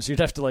crimes. You'd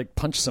have to like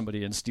punch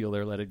somebody and steal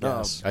their leaded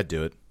gas. I'd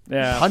do it.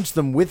 Yeah. Punch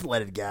them with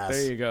leaded gas.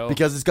 There you go.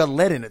 Because it's got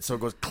lead in it, so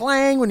it goes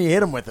clang when you hit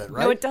them with it,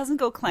 right? No, it doesn't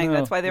go clang. No,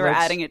 That's why they were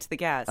adding it to the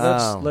gas.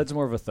 Lead's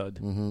more of a thud.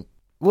 Mm-hmm.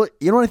 Well,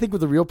 you know what I think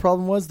what the real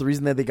problem was? The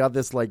reason that they got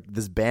this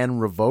ban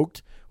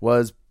revoked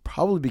was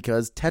probably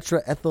because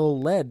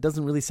tetraethyl lead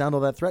doesn't really sound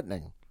all that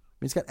threatening.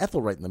 I mean, it's got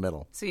ethyl right in the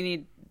middle. So you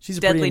need She's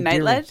a deadly pretty night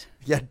endearing- lead?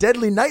 Yeah,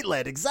 deadly night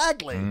lead,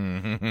 exactly.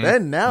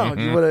 Then now,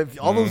 you would have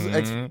all those,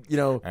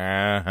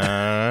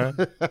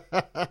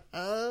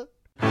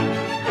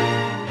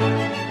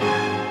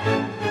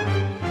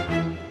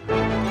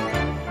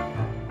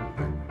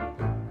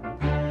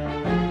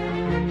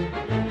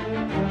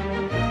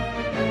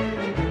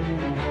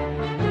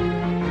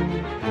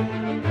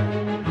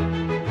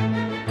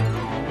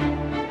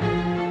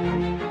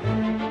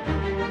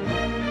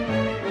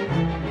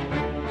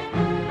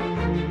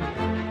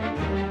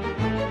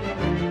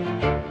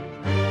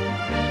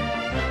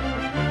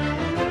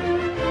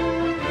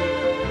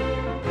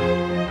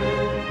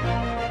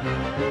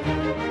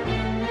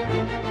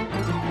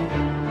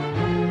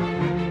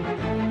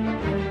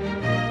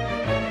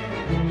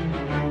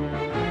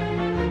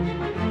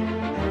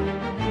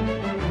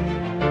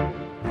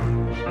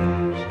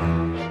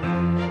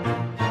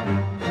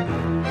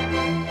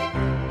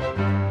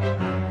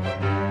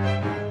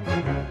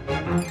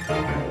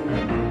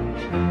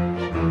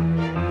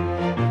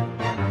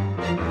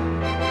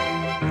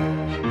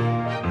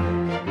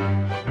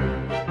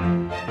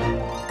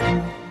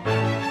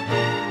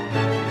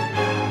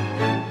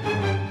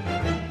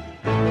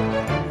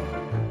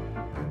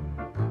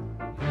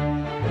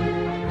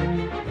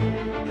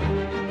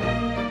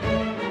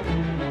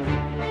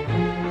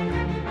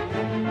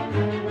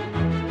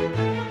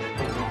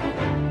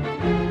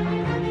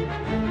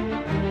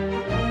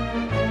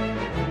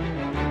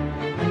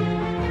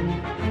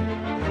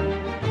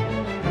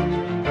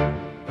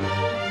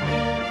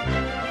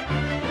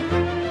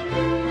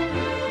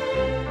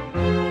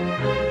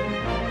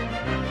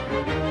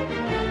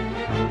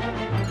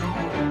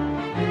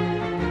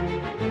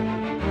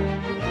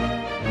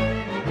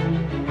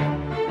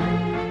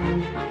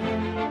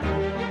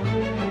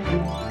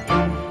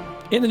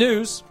 In the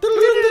news,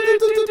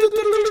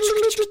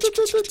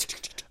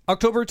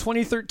 October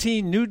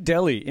 2013, New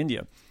Delhi,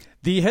 India.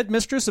 The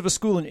headmistress of a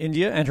school in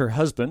India and her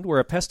husband, where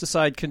a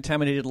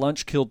pesticide-contaminated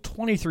lunch killed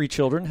 23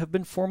 children, have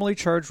been formally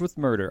charged with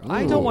murder.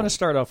 I don't want to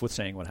start off with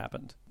saying what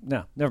happened.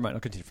 No, never mind.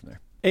 I'll continue from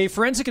there. A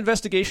forensic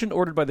investigation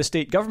ordered by the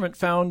state government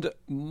found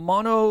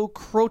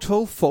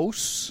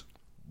monocrotophos.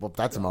 Well,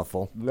 that's a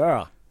mouthful.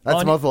 Yeah.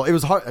 That's a mouthful. It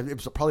was hard. It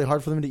was probably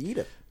hard for them to eat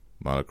it.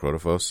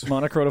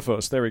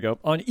 Monocrotophos. There we go.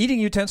 On eating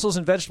utensils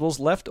and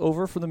vegetables left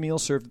over from the meal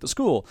served at the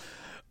school.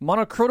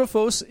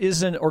 Monocrotophos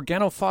is an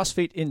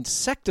organophosphate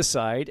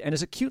insecticide and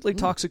is acutely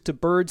toxic to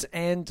birds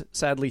and,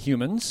 sadly,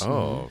 humans.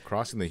 Oh,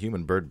 crossing the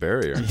human-bird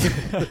barrier.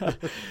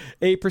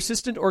 A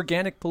persistent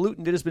organic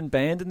pollutant, it has been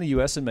banned in the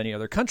U.S. and many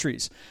other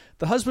countries.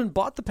 The husband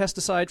bought the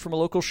pesticide from a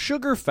local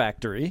sugar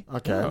factory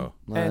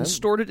and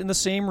stored it in the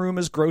same room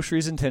as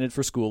groceries intended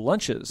for school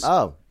lunches.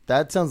 Oh,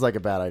 that sounds like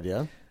a bad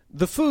idea.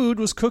 The food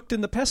was cooked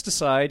in the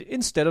pesticide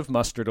instead of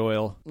mustard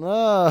oil.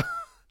 Well,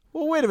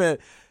 wait a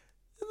minute.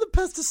 Did the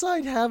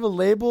pesticide have a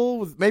label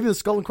with maybe the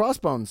skull and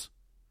crossbones?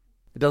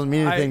 It doesn't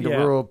mean anything to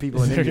rural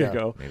people in India. There you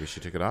go. Maybe she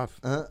took it off.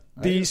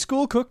 The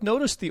school cook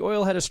noticed the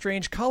oil had a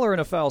strange color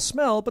and a foul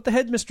smell, but the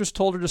headmistress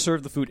told her to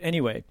serve the food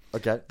anyway.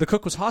 Okay. The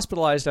cook was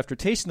hospitalized after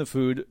tasting the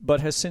food,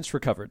 but has since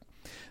recovered.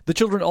 The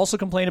children also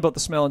complained about the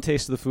smell and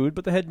taste of the food,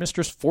 but the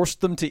headmistress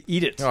forced them to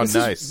eat it. Oh, This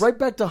nice. is right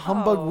back to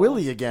Humbug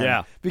Willie again.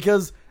 Yeah.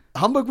 Because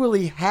Humbug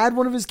Willie had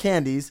one of his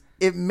candies.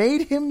 It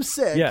made him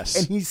sick. Yes.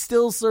 And he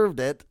still served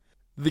it.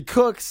 The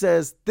cook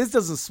says, this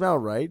doesn't smell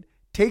right,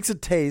 takes a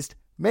taste,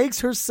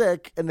 makes her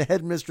sick, and the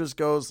headmistress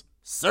goes,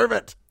 serve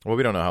it. Well,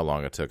 we don't know how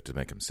long it took to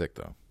make him sick,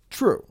 though.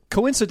 True.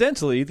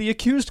 Coincidentally, the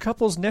accused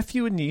couple's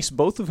nephew and niece,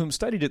 both of whom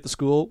studied at the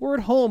school, were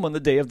at home on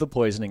the day of the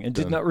poisoning and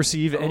did not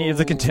receive any of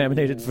the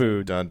contaminated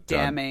food. Dun, dun,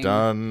 Damning.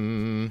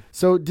 dun.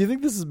 So do you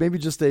think this is maybe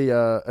just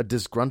a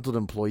disgruntled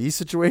employee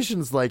situation?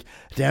 It's like,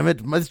 damn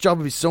it, this job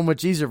would be so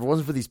much easier if it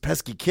wasn't for these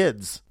pesky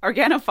kids.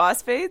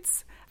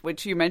 Organophosphates,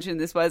 which you mentioned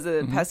this was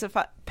a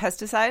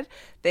pesticide,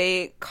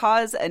 they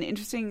cause an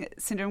interesting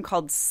syndrome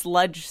called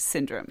sludge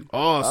syndrome.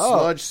 Oh,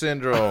 sludge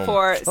syndrome.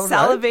 For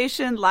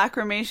salivation,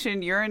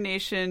 lacrimation,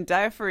 urination,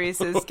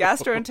 diaphoresis,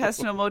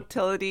 gastrointestinal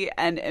motility,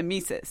 and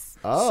emesis.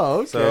 Oh,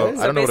 okay. So,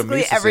 I don't know what a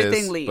basically mesis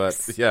everything is,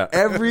 leaks. but yeah.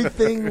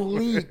 Everything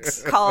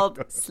leaks. Called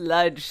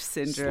sludge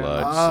syndrome.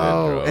 Sludge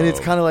syndrome. And it's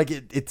kind of like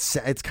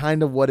it's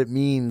kind of what it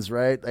means,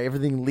 right? Like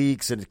everything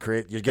leaks and you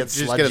get You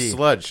sludgy. just get a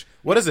sludge.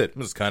 What is it?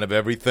 It's kind of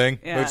everything.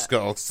 Yeah. It's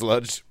called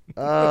sludge.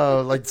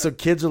 Oh, like so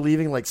kids are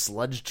leaving like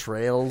sludge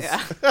trails.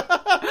 Yeah.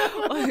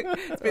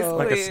 It's basically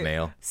Like a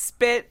snail.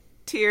 spit,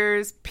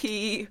 tears,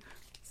 pee,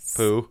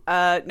 Poo.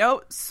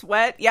 no,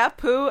 sweat,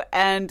 poo,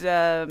 and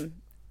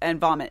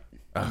vomit.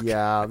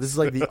 Yeah, this is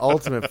like the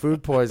ultimate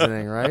food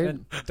poisoning, right?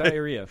 And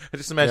diarrhea. I'm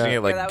just imagining Yeah.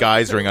 it like Yeah, that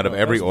was geysering out of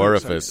every That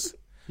was very orifice.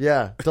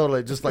 Yeah,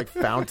 totally, just like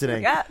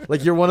fountaining. Yeah.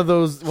 Like you're one of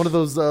those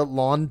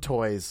lawn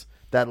toys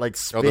that like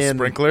spin. Oh, the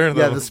sprinkler?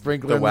 Yeah, the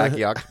sprinkler. The and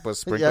wacky octopus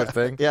sprinkler yeah,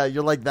 thing? Yeah,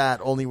 you're like that,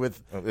 only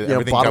with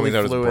everything bodily coming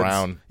out is fluids.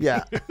 brown.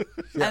 Yeah.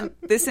 And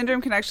this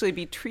syndrome can actually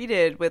be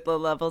treated with low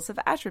levels of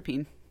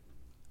atropine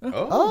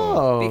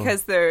Oh.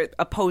 because they're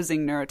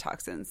opposing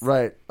neurotoxins.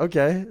 Right.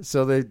 Okay.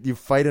 So you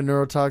fight a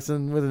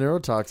neurotoxin with a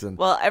neurotoxin.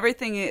 Well,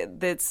 everything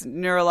that's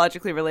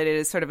neurologically related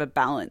is sort of a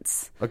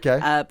balance.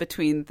 Okay.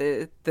 Between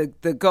the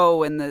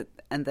go and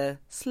the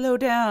slow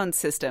down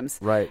systems.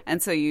 Right.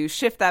 And so you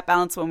shift that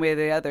balance one way or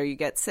the other, you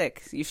get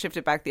sick. You shift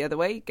it back the other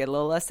way, you get a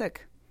little less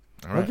sick.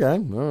 All right.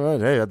 Okay. All right.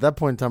 Hey, at that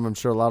point in time, I'm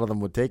sure a lot of them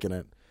would take in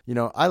it. You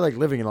know, I like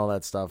living and all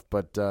that stuff,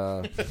 but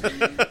Do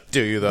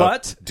you, though?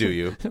 But- Do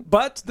you?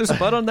 But there's a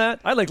but on that.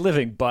 I like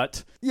living,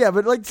 but yeah,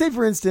 but like say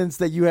for instance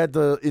that you had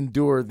to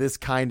endure this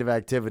kind of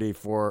activity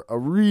for a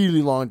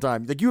really long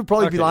time. Like you would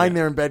probably be Okay, lying yeah.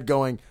 there in bed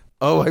going,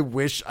 "Oh, I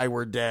wish I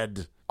were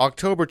dead."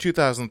 October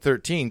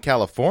 2013,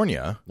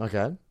 California.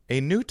 Okay. A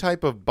new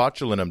type of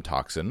botulinum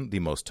toxin, the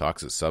most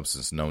toxic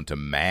substance known to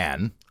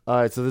man. All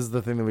right, so this is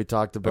the thing that we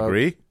talked about.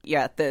 Agree?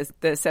 Yeah, the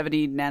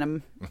 70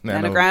 nanograms.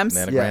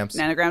 Nanograms.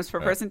 Nanograms per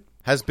person.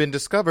 Has been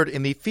discovered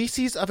in the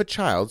feces of a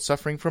child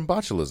suffering from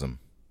botulism.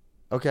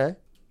 Okay.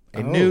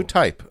 A new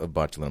type of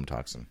botulinum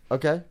toxin.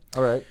 Okay.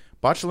 All right.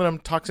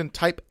 Botulinum toxin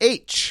type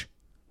H,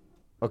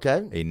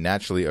 Okay. a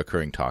naturally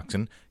occurring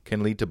toxin,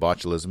 can lead to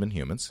botulism in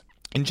humans.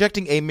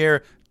 Injecting a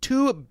mere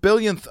 2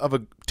 billionths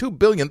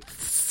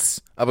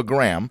of a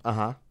gram,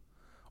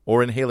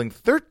 or inhaling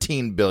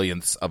 13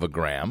 billionths of a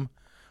gram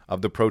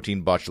of the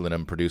protein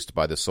botulinum produced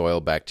by the soil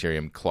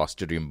bacterium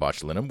Clostridium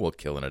botulinum will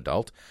kill an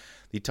adult.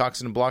 The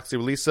toxin blocks the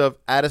release of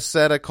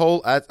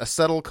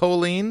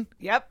acetylcholine,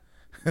 Yep.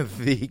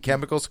 the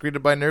chemical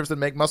secreted by nerves that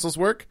make muscles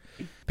work.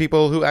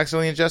 people who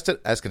accidentally ingest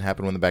it, as can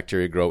happen when the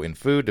bacteria grow in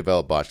food,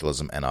 develop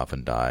botulism, and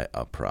often die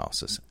of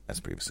paralysis, as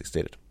previously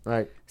stated.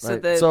 Right. So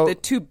right. the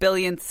 2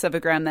 billionths of a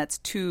gram, that's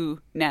 2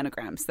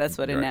 nanograms. That's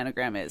what a Right.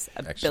 nanogram is, a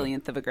Excellent.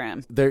 billionth of a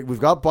gram.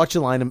 We've got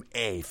botulinum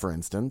A, for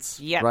instance.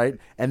 Yep. Right?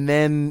 And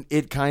then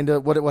it kind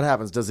of, what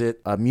happens? Does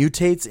it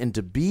mutates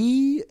into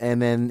B, and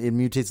then it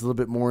mutates a little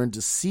bit more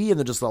into C, and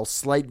they're just all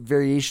slight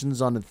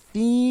variations on a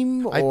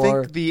theme? I or...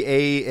 think the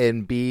A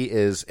and B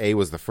is A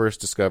was the first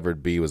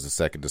discovered, B was the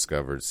second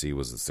discovered, C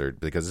was the third,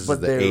 because this is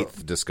the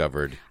 8th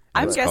discovered.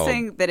 I'm It's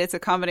guessing called- that it's a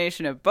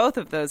combination of both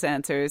of those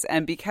answers,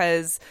 and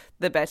because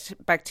the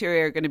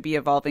bacteria are going to be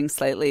evolving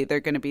slightly, they're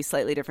going to be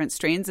slightly different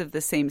strains of the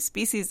same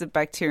species of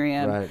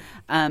bacterium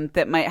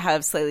that might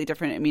have slightly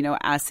different amino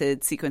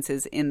acid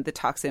sequences in the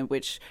toxin,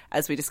 which,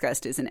 as we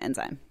discussed, is an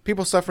enzyme.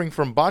 People suffering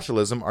from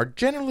botulism are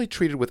generally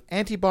treated with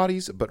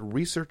antibodies, but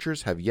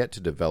researchers have yet to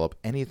develop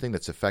anything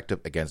that's effective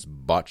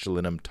against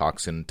botulinum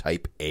toxin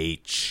type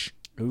H.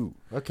 Ooh,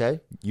 okay.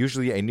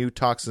 Usually a new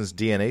toxin's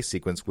DNA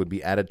sequence would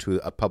be added to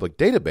a public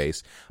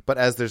database, but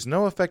as there's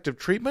no effective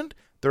treatment,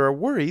 there are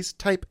worries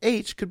type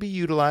H could be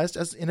utilized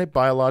as in a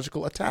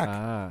biological attack.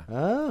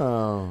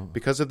 Oh.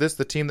 Because of this,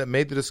 the team that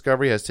made the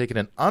discovery has taken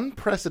an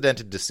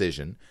unprecedented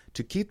decision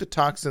to keep the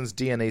toxin's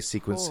DNA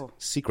sequence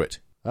secret.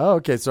 Oh,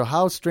 okay. So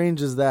how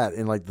strange is that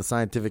in like the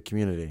scientific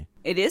community?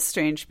 It is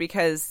strange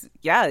because,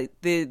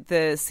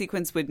 the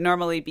sequence would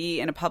normally be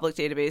in a public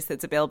database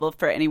that's available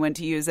for anyone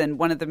to use. And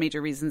one of the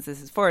major reasons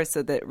this is for is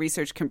so that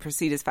research can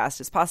proceed as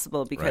fast as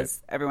possible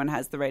because everyone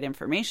has the right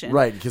information.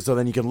 Right. Because so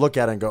then you can look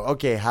at it and go,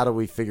 okay, how do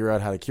we figure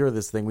out how to cure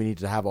this thing? We need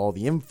to have all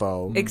the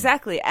info.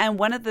 Exactly. And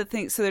one of the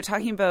things, so they're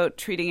talking about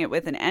treating it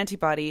with an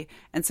antibody.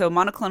 And so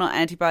monoclonal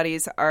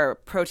antibodies are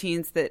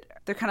proteins that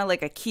they're kind of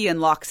like a key and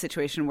lock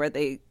situation where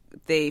they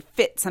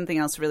fit something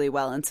else really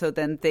well, and so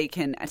then they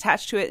can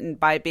attach to it, and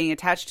by being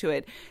attached to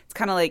it, it's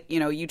kind of like,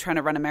 you trying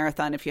to run a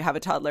marathon. If you have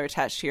a toddler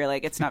attached to your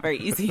leg, it's not very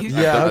easy.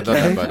 Yeah,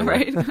 okay.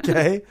 Right?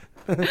 Okay.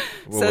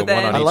 So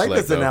then, I like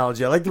this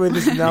analogy. I like the way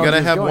this analogy You got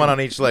to have going. one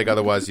on each leg,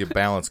 otherwise your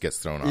balance gets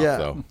thrown off.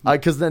 Yeah,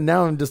 because then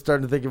now I'm just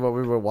starting to think about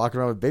we were walking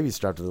around with babies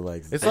strapped to their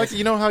legs. It's like,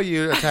 how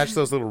you attach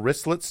those little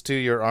wristlets to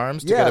your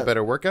arms to get a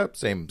better workout?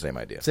 Same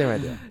idea. Same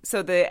idea.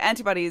 So the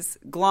antibodies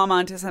glom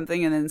onto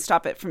something and then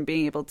stop it from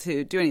being able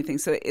to do anything.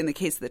 So in the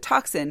case of the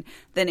toxin,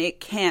 then it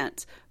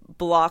can't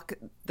block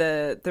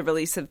the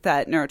release of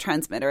that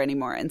neurotransmitter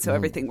anymore, and so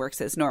everything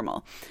works as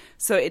normal.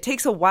 So it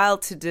takes a while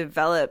to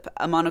develop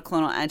a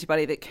monoclonal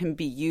antibody that can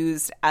be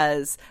used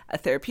as a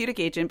therapeutic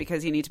agent,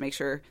 because you need to make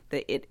sure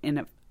that it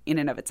in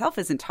and of itself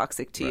isn't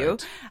toxic to you,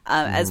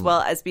 as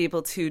well as be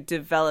able to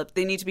develop.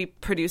 They need to be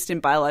produced in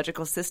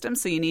biological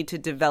systems, so you need to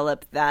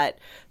develop that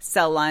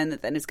cell line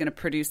that then is going to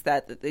produce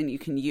that then you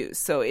can use.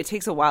 So it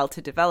takes a while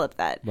to develop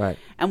that. Right.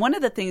 And one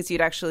of the things you'd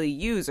actually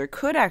use, or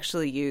could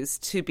actually use,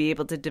 to be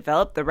able to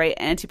develop the right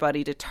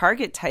antibody to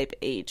target type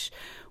H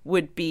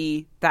would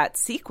be that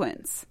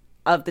sequence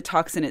of the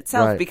toxin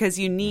itself, because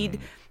you need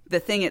the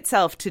thing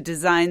itself to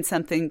design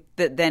something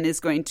that then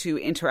is going to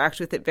interact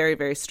with it very,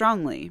 very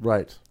strongly.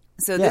 Right.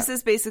 So this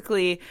is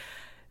basically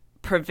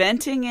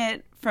preventing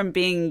it from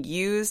being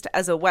used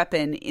as a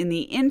weapon in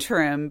the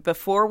interim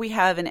before we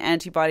have an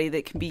antibody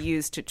that can be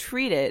used to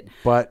treat it.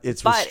 But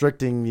it's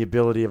restricting the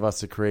ability of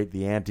us to create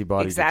the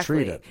antibody to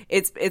treat it.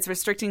 It's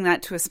restricting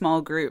that to a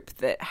small group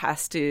that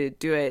has to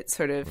do it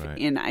sort of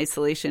in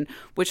isolation,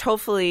 which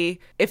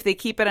hopefully, if they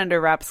keep it under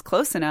wraps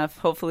close enough,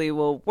 hopefully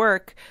will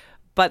work.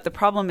 But the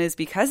problem is,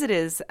 because it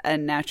is a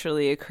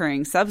naturally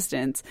occurring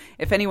substance,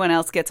 if anyone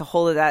else gets a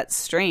hold of that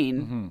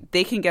strain,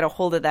 they can get a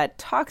hold of that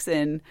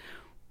toxin,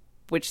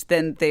 which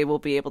then they will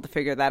be able to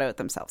figure that out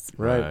themselves.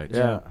 Right.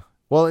 Yeah.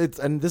 Well,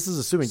 and this is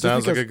assuming.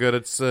 Sounds like a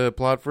good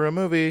plot for a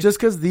movie. Just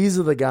because these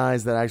are the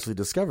guys that actually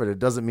discovered it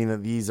doesn't mean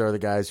that these are the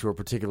guys who are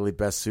particularly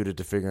best suited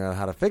to figuring out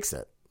how to fix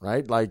it,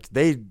 right? Like,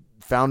 they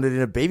found it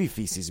in a baby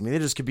feces. I mean, they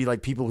just could be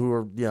like people who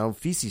are,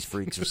 feces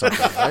freaks or something,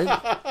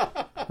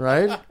 right?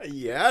 Right?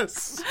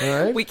 Yes.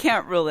 Right? We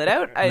can't rule it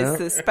out. I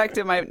suspect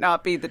it might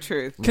not be the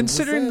truth.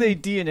 Considering they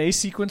DNA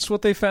sequenced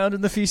what they found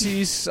in the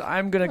feces,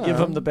 I'm going to give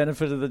them the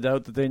benefit of the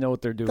doubt that they know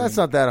what they're doing. That's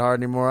not that hard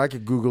anymore. I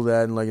could Google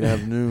that in like an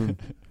afternoon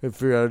and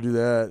figure out how to do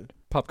that.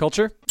 Pop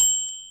culture?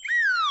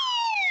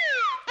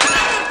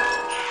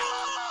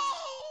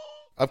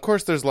 Of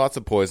course, there's lots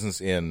of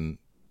poisons in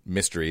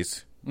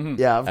mysteries.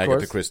 Yeah, of Agatha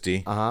course.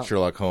 Christie,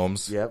 Sherlock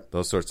Holmes, Yep.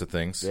 Those sorts of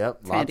things.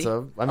 Yep, Handy. lots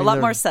of. A lot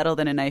more subtle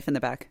than a knife in the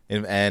back.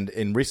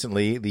 And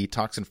recently, the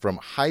toxin from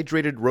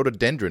hydrated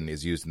rhododendron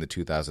is used in the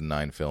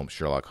 2009 film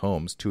Sherlock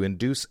Holmes to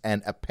induce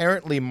an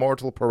apparently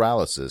mortal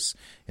paralysis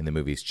in the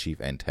movie's chief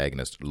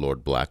antagonist,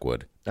 Lord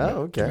Blackwood.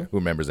 Oh, okay. Who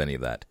remembers any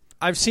of that?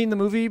 I've seen the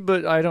movie,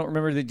 but I don't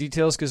remember the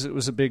details because it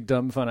was a big,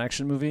 dumb, fun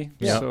action movie.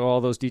 Yeah. So all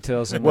those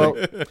details. Well,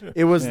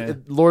 it was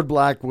Lord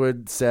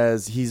Blackwood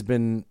says he's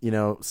been,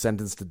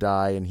 sentenced to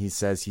die, and he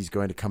says he's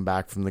going to come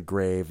back from the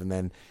grave, and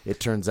then it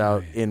turns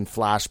out in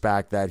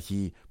flashback that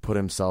he put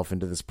himself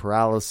into this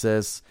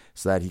paralysis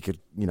so that he could,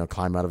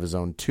 climb out of his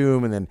own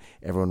tomb, and then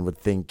everyone would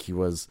think he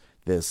was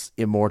this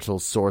immortal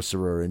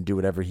sorcerer and do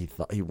whatever he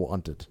thought he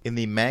wanted. In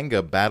the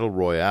manga Battle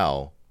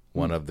Royale,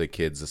 one of the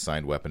kids'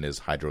 assigned weapon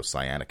is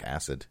hydrocyanic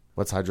acid.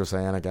 What's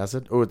hydrocyanic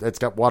acid? Oh, it's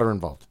got water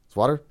involved. It's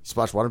water? You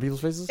splash water in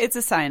people's faces? It's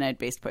a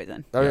cyanide-based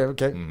poison. Oh, yeah,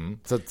 okay. Mm-hmm.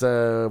 So it's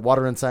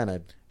water and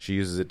cyanide. She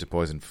uses it to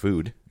poison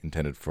food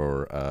intended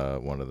for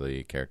one of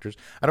the characters.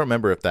 I don't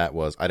remember if that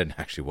was... I didn't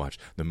actually watch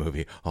the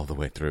movie all the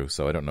way through,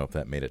 so I don't know if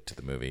that made it to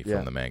the movie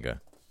from the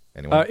manga.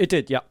 Anyone? It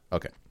did, yeah.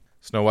 Okay.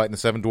 Snow White and the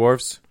Seven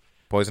Dwarfs?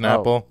 Poison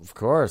apple? Of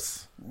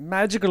course.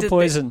 Magical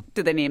poison.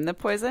 Did they name the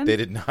poison? They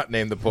did not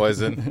name the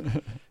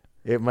poison.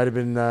 It might have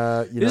been,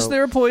 Is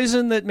there a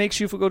poison that makes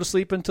you go to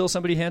sleep until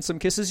somebody handsome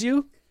kisses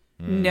you?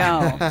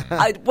 No.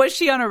 Was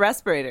she on a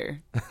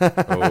respirator?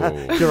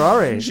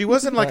 Curare. She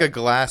was in like a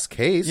glass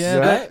case.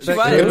 Yeah, she They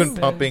was. could have been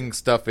pumping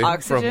stuff in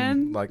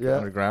Oxygen? from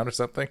underground or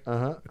something.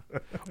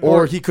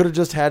 Or he could have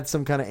just had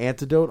some kind of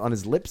antidote on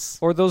his lips.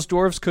 Or those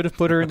dwarves could have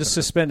put her into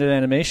suspended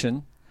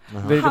animation.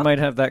 They might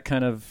have that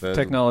kind of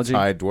technology.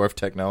 High dwarf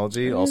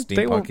technology, all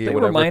They were, steampunky they or were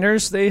whatever.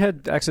 miners. They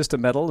had access to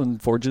metal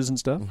and forges and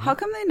stuff. How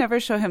come they never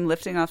show him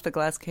lifting off the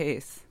glass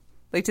case?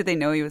 Like, did they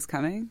know he was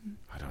coming?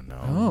 I don't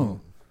know. Oh.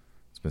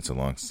 It's been so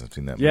long since I've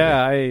seen that movie.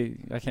 Yeah, I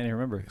can't even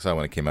remember. I saw it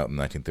when it came out in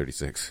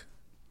 1936.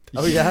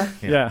 Oh, yeah?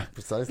 Yeah.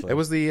 Precisely. It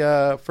was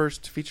the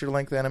first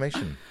feature-length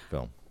animation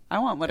film. I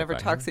want whatever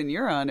toxin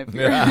you're on. If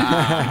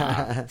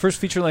you're First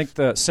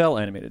feature-length cell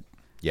animated.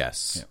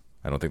 Yes. Yeah.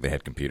 I don't think they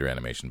had computer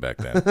animation back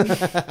then.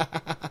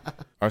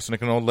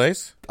 Arsenic and Old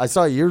Lace? I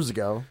saw it years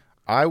ago.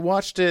 I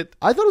watched it.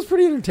 I thought it was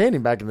pretty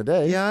entertaining back in the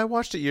day. Yeah, I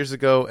watched it years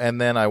ago,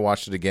 and then I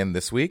watched it again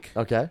this week.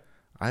 Okay.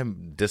 I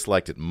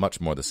disliked it much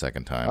more the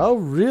second time. Oh,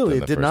 really? than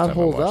the It did first not time I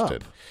hold watched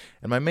up. it.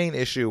 And my main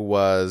issue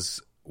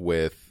was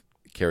with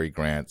Cary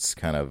Grant's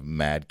kind of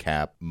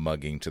madcap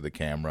mugging to the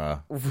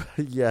camera.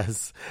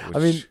 Yes. I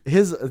mean,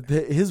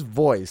 his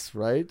voice,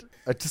 right?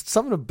 Just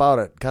something about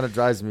it kind of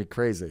drives me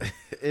crazy.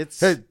 It's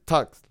Hey,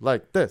 talks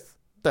like this.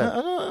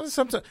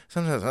 sometimes.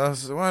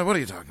 What are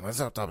you talking about?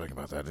 Stop talking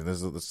about that. And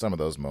there's some of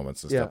those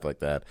moments and stuff like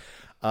that.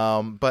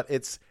 But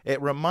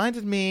it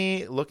reminded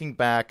me, looking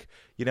back,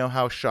 you know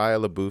how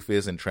Shia LaBeouf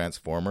is in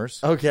Transformers?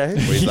 Okay.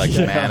 Where he's like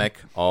manic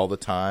all the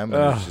time,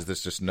 and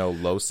there's just no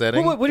low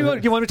setting. What do you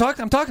want? You want me to talk?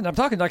 I'm talking.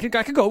 I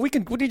can go. We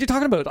can. What are you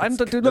talking about?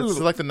 It's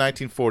like the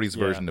 1940s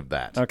version of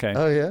that. Okay.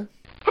 Oh, yeah?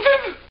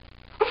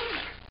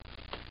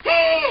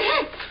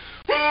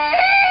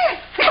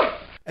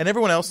 And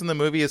everyone else in the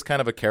movie is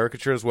kind of a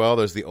caricature as well.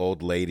 There's the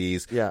old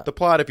ladies. Yeah. The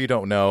plot, if you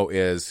don't know,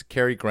 is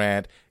Cary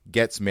Grant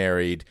gets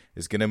married,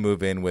 is going to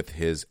move in with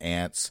his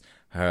aunts.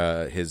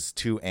 His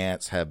two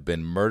aunts have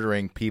been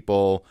murdering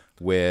people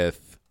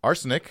with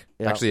arsenic,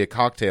 actually a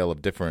cocktail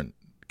of different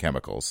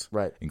chemicals,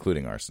 right,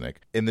 including arsenic,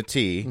 in the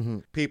tea. Mm-hmm.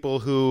 People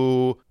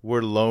who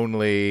were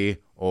lonely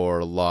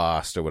or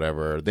lost or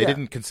whatever. They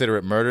didn't consider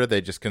it murder.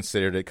 They just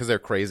considered it, because they're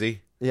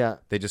crazy. Yeah.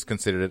 They just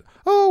considered it,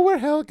 oh, we're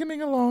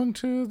welcoming along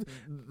to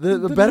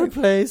the better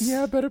place.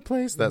 Yeah, better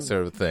place. That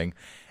sort of thing.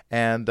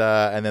 And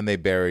then they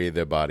bury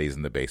their bodies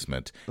in the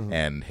basement. Mm-hmm.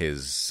 And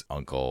his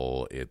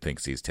uncle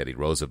thinks he's Teddy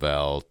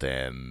Roosevelt.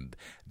 And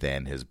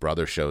then his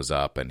brother shows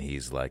up, and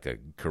he's like a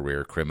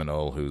career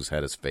criminal who's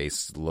had his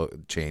face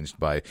changed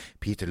by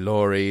Peter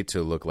Lorre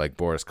to look like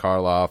Boris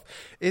Karloff.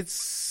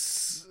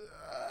 It's...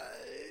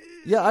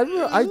 Yeah,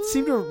 I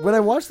seem to, when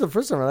I watched it the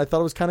first time, I thought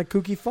it was kind of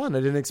kooky fun.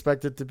 I didn't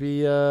expect it to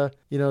be,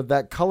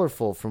 that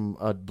colorful from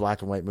a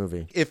black and white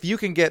movie. If you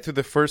can get through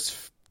the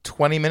first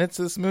 20 minutes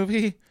of this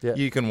movie,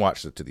 you can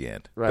watch it to the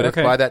end. Right. But if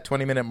by that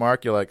 20-minute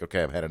mark you're like,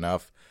 okay, I've had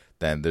enough,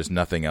 then there's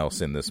nothing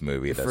else in this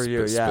movie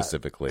that's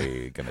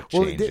specifically going to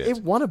change it.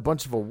 It won a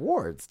bunch of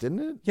awards, didn't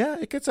it? Yeah,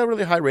 it gets a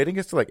really high rating. It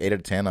gets to like 8 out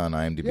of 10 on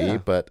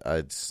IMDb, but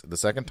it's the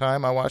second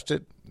time I watched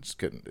it, just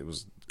couldn't. It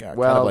was kind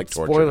of like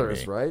torture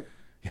spoilers, to me. right?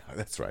 Yeah,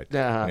 that's right.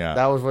 Yeah,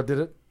 that was what did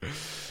it.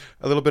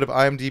 A little bit of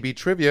IMDb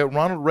trivia.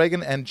 Ronald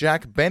Reagan and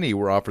Jack Benny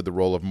were offered the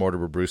role of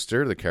Mortimer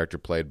Brewster, the character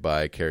played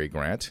by Cary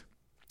Grant.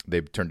 They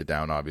turned it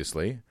down,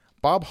 obviously.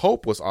 Bob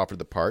Hope was offered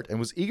the part and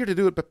was eager to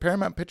do it, but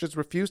Paramount Pictures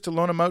refused to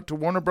loan him out to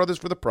Warner Brothers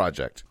for the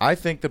project. I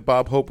think that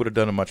Bob Hope would have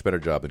done a much better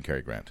job than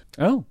Cary Grant.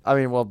 Oh. I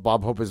mean, well,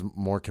 Bob Hope is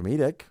more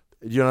comedic.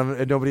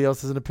 Nobody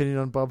else has an opinion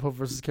on Bob Hope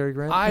versus Cary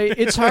Grant?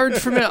 It's hard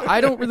for me.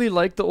 I don't really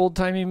like the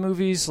old-timey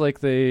movies. Like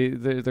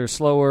they're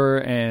slower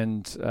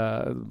and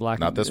black.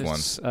 Not this one.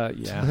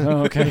 Yeah.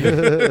 Oh,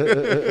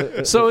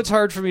 okay. So it's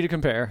hard for me to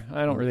compare.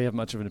 I don't really have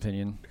much of an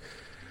opinion.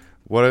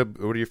 What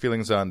are your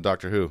feelings on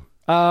Doctor Who?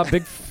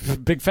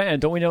 Big fan.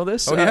 Don't we know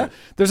this? Oh, yeah?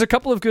 There's a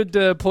couple of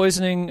good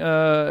poisoning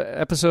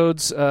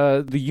episodes.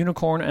 The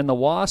Unicorn and the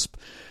Wasp.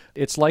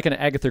 It's like an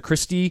Agatha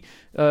Christie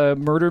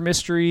murder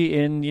mystery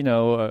in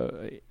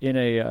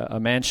a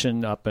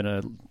mansion up in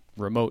a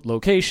remote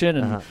location,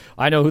 and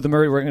I know who the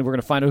murderer. We're going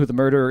to find out who the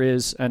murderer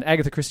is. And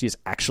Agatha Christie is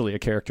actually a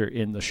character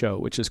in the show,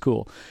 which is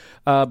cool.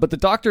 But the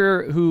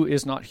doctor, who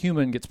is not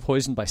human, gets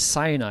poisoned by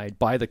cyanide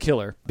by the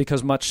killer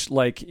because, much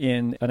like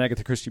in an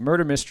Agatha Christie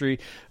murder mystery,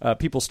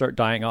 people start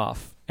dying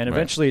off. And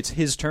eventually it's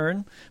his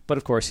turn, but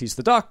of course he's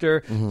the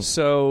doctor,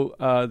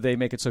 so they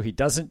make it so he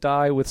doesn't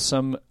die with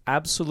some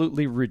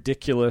absolutely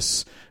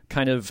ridiculous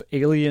kind of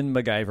alien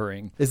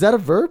MacGyvering. Is that a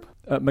verb?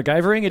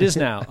 MacGyvering, it is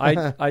now.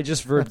 I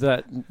just verbed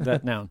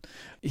that noun.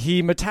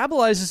 He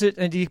metabolizes it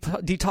and he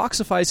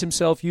detoxifies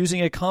himself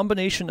using a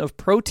combination of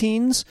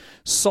proteins,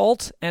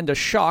 salt, and a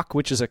shock,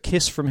 which is a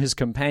kiss from his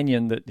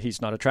companion that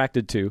he's not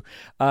attracted to,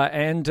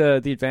 and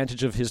the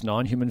advantage of his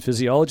non-human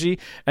physiology.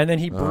 And then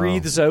he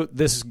breathes out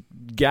this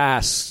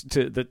gas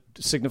that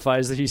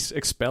signifies that he's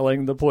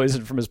expelling the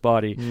poison from his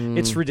body.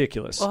 It's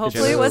ridiculous. Well,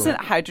 hopefully it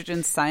wasn't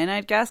hydrogen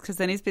cyanide gas, because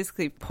then he's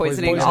basically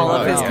poisoning all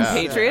of his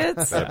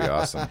compatriots. That'd be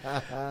awesome.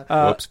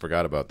 Whoops,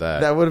 forgot about that.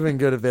 That would have been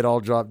good if they'd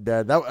all dropped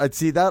dead. I'd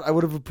see that. I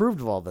would have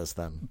approved of all this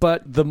then.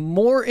 But the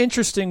more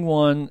interesting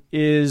one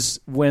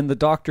is when the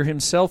doctor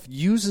himself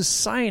uses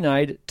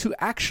cyanide to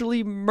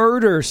actually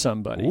murder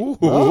somebody.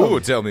 Ooh,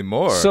 tell me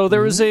more. So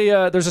there was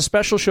there's a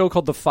special show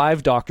called The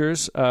Five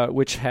Doctors,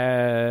 which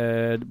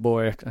had,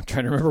 I'm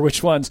trying to remember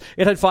which ones.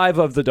 It had 5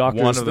 of the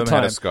doctors. One of them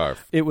had a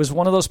scarf. It was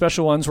one of those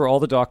special ones where all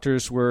the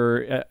doctors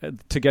were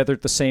together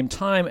at the same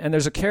time. And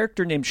there's a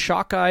character named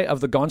Shockeye of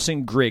the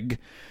Gonsing Grig,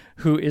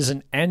 who is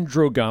an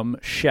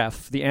androgum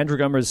chef. The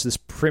androgum is this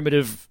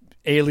primitive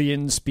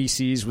alien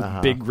species with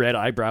big red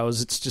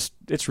eyebrows.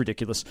 It's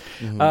ridiculous.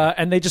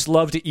 And they just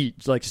love to eat,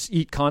 just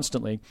eat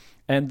constantly.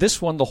 And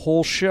this one, the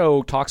whole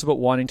show talks about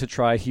wanting to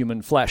try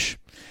human flesh.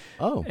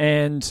 Oh.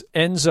 And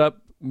ends up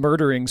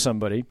murdering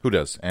somebody. Who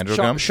does?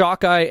 Androgum?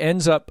 Shockeye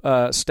ends up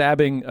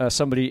stabbing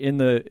somebody in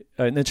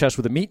the chest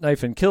with a meat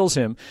knife and kills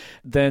him.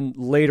 Then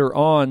later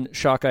on,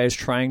 Shockeye is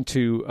trying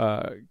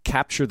to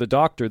capture the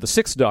doctor, the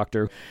 6th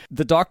doctor.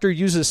 The doctor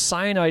uses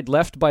cyanide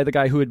left by the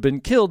guy who had been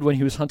killed when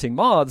he was hunting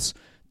moths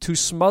to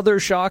smother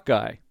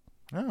Shockeye.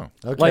 Oh.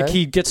 Okay. Like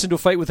he gets into a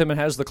fight with him and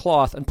has the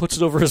cloth and puts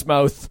it over his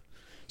mouth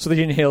so that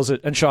he inhales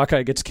it, and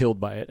Shockeye gets killed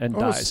by it and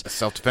dies.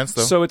 Self-defense,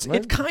 though. So it's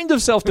kind of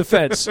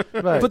self-defense.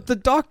 Right. But the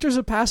doctor's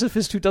a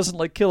pacifist who doesn't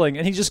like killing,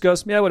 and he just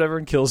goes, yeah, whatever,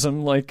 and kills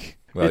him. Well, he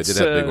did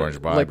have big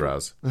orange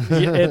eyebrows.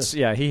 He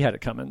had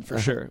it coming for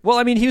sure. Well,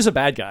 I mean, he was a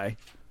bad guy.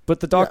 But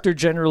the doctor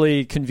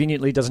generally,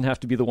 conveniently, doesn't have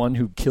to be the one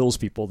who kills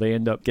people. They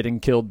end up getting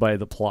killed by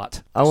the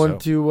plot. I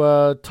want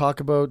to talk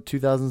about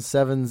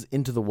 2007's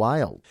Into the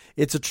Wild.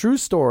 It's a true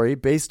story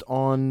based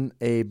on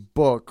a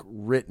book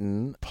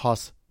written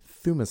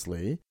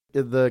posthumously.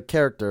 The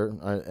character,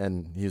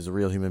 and he was a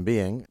real human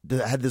being,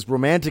 had this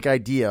romantic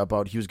idea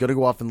about he was going to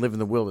go off and live in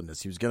the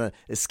wilderness. He was going to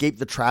escape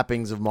the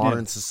trappings of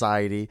modern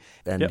society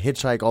and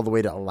hitchhike all the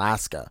way to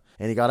Alaska.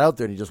 And he got out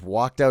there and he just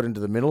walked out into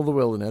the middle of the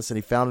wilderness and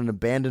he found an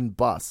abandoned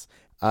bus.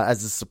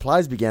 As his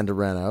supplies began to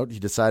run out, he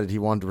decided he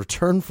wanted to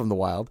return from the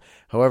wild.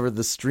 However,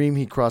 the stream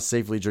he crossed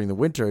safely during the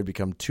winter had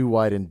become too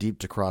wide and deep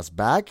to cross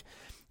back.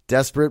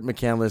 Desperate,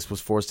 McCandless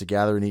was forced to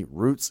gather and eat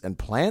roots and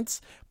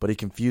plants, but he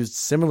confused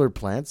similar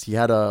plants. He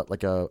had a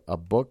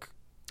book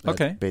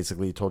that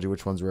basically told you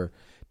which ones were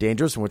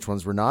dangerous and which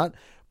ones were not,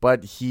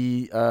 but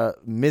he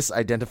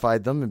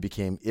misidentified them and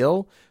became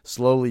ill,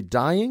 slowly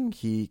dying.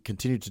 He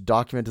continued to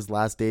document his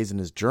last days in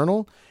his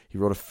journal. He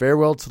wrote a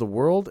farewell to the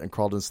world and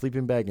crawled in a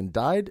sleeping bag and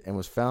died, and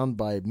was found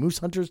by moose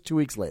hunters 2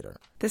 weeks later.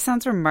 This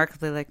sounds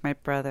remarkably like my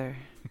brother.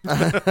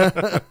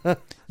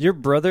 Your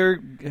brother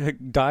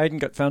died and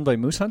got found by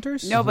moose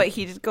hunters? No, but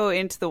he did go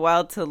into the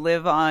wild to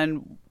live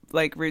on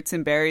roots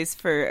and berries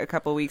for a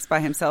couple weeks by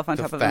himself on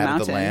top of a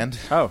mountain. Of the land.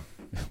 Oh,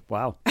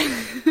 wow.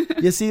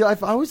 You see, I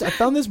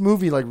found this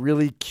movie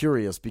really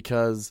curious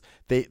because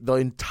the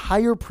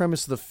entire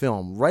premise of the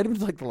film, right up to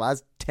the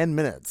last 10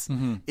 minutes,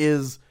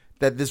 is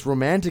that this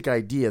romantic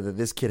idea that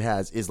this kid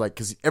has is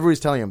because everybody's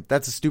telling him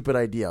that's a stupid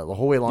idea the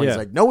whole way along. He's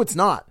like, no, it's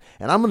not,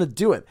 and I'm going to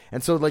do it.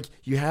 And so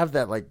you have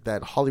that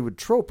that Hollywood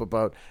trope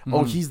about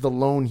he's the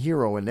lone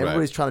hero and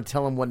everybody's trying to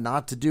tell him what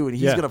not to do, and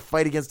he's going to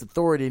fight against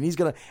authority,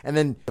 and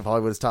then if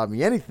Hollywood has taught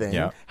me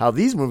anything, how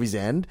these movies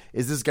end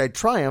is this guy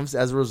triumphs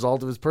as a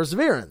result of his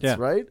perseverance,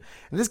 right?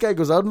 And this guy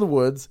goes out in the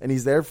woods and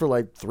he's there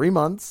for 3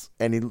 months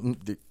and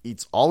he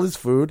eats all his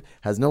food,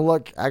 has no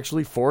luck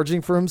actually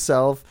foraging for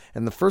himself,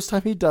 and the first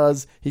time he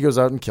does, he goes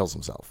out and kills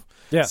himself.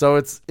 Yeah. So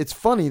it's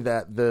funny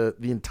that the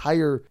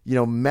entire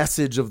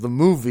message of the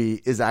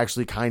movie is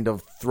actually kind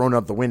of thrown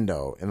out the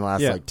window in the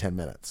last 10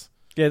 minutes.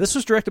 Yeah, this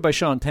was directed by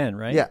Sean Penn,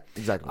 right? Yeah,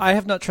 exactly. I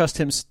have not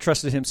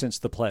trusted him since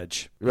The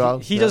Pledge. Well,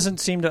 he doesn't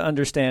seem to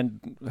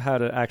understand how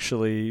to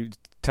actually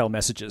tell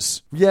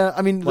messages. Yeah,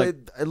 I mean, like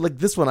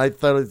this one, I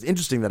thought it was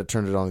interesting that it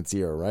turned it on its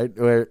ear, right?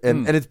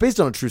 And it's based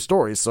on a true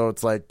story, so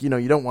it's you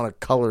don't want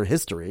to color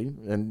history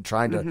and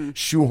trying to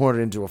shoehorn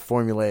it into a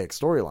formulaic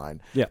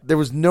storyline. Yeah. There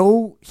was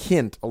no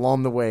hint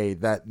along the way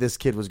that this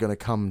kid was going to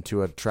come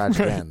to a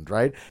tragic end,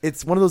 right?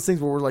 It's one of those things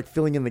where we're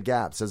filling in the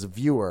gaps as a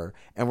viewer,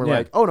 and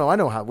we're oh no, I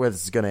know where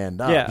this is going to end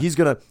up. Yeah. He's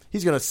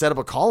gonna set up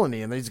a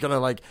colony, and then he's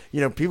gonna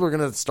people are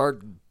gonna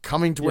start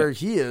coming to where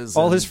he is.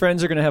 All his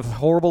friends are going to have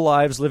horrible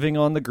lives living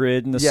on the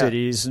grid in the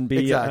cities and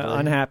be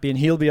unhappy, and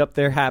he'll be up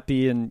there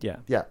happy, and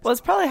Yeah. Well,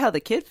 it's probably how the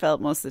kid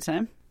felt most of the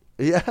time.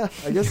 Yeah,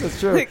 I guess that's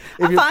true. Like,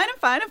 I'm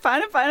fine,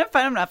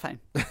 I'm not fine.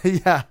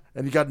 Yeah,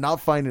 and you got not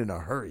fine in a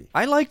hurry.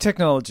 I like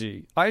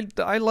technology. I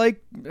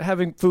like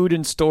having food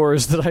in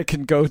stores that I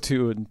can go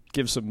to and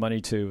give some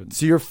money to.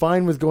 So you're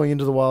fine with going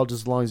into the wild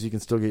just as long as you can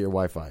still get your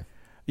Wi-Fi?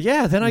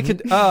 Yeah, then I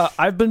could,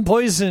 I've been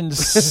poisoned.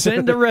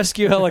 Send a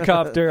rescue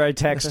helicopter. I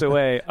text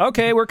away.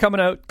 Okay, we're coming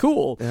out.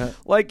 Cool. Yeah.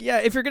 Like,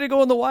 if you're going to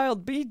go in the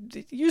wild,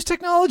 use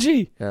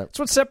technology. Yeah. It's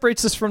what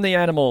separates us from the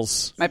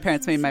animals. My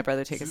parents made my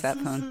brother take a sat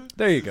phone.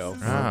 There you go.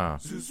 Ah.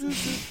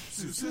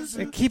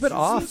 And keep it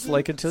off,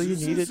 like, until you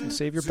need it and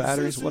save your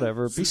batteries,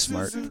 whatever. Be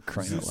smart, for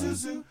crying out loud.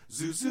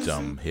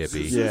 Dumb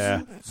hippie.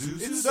 Yeah.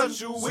 It's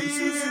such a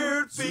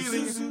weird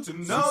feeling to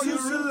know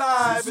you're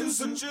alive. It's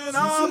such an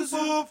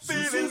awful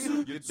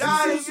feeling. You're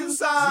dying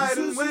inside,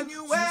 and when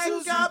you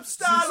wake up,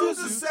 startled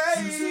to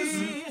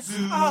say,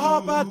 I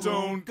hope I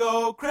don't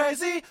go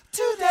crazy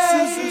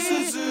today.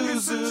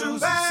 It's such a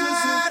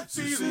bad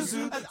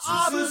feeling, an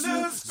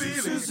ominous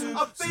feeling,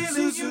 a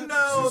feeling you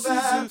know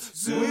that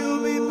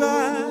we'll be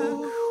back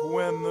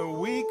when the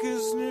week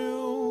is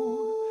new.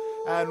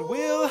 And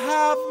we'll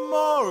have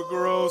more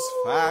gross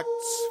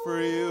facts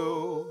for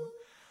you.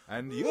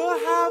 And you'll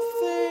have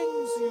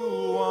things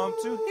you want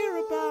to hear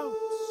about.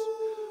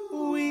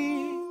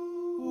 We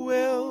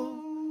will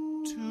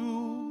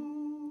too.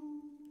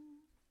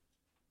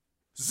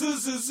 Zoo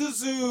zoo zoo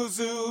zoo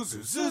zoo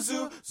zoo zoo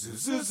zoo zoo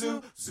zoo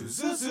zoo zoo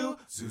zoo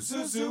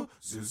zoo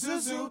zoo zoo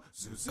zoo.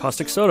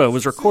 Caustic Soda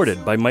was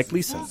recorded by Mike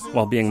Leeson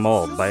while being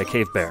mauled by a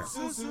cave bear.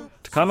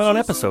 To comment on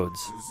episodes,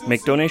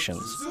 make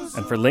donations,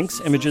 and for links,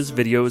 images,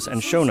 videos,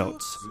 and show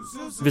notes,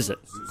 visit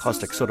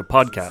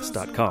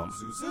causticsodapodcast.com.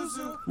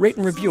 Rate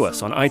and review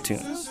us on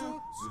iTunes.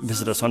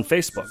 Visit us on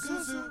Facebook.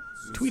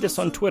 Tweet us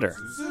on Twitter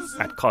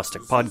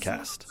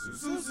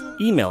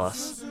 @CausticPodcast. Email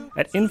us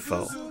at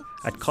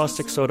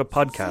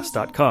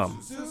info@causticsodapodcast.com.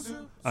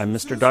 I'm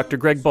Mr. Dr.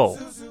 Greg Bull.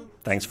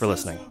 Thanks for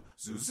listening.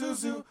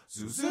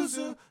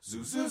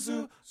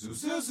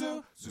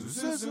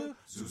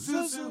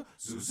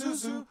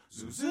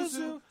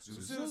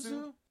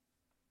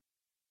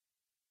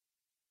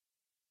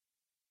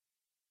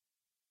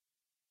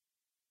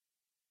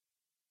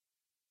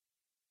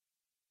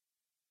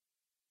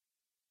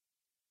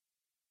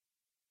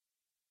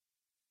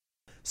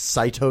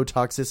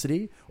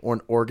 Cytotoxicity, or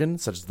an organ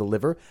such as the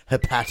liver.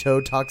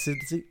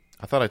 Hepatotoxicity.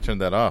 I thought I turned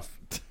that off.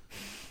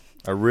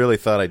 I really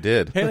thought I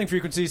did. Hailing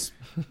frequencies.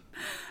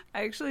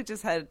 I actually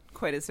just had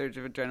quite a surge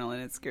of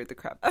adrenaline. It scared the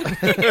crap out of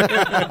me.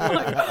 I'm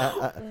like,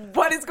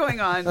 what is going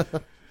on?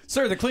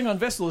 Sir, the Klingon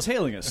vessel is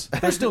hailing us.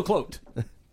 They're still cloaked.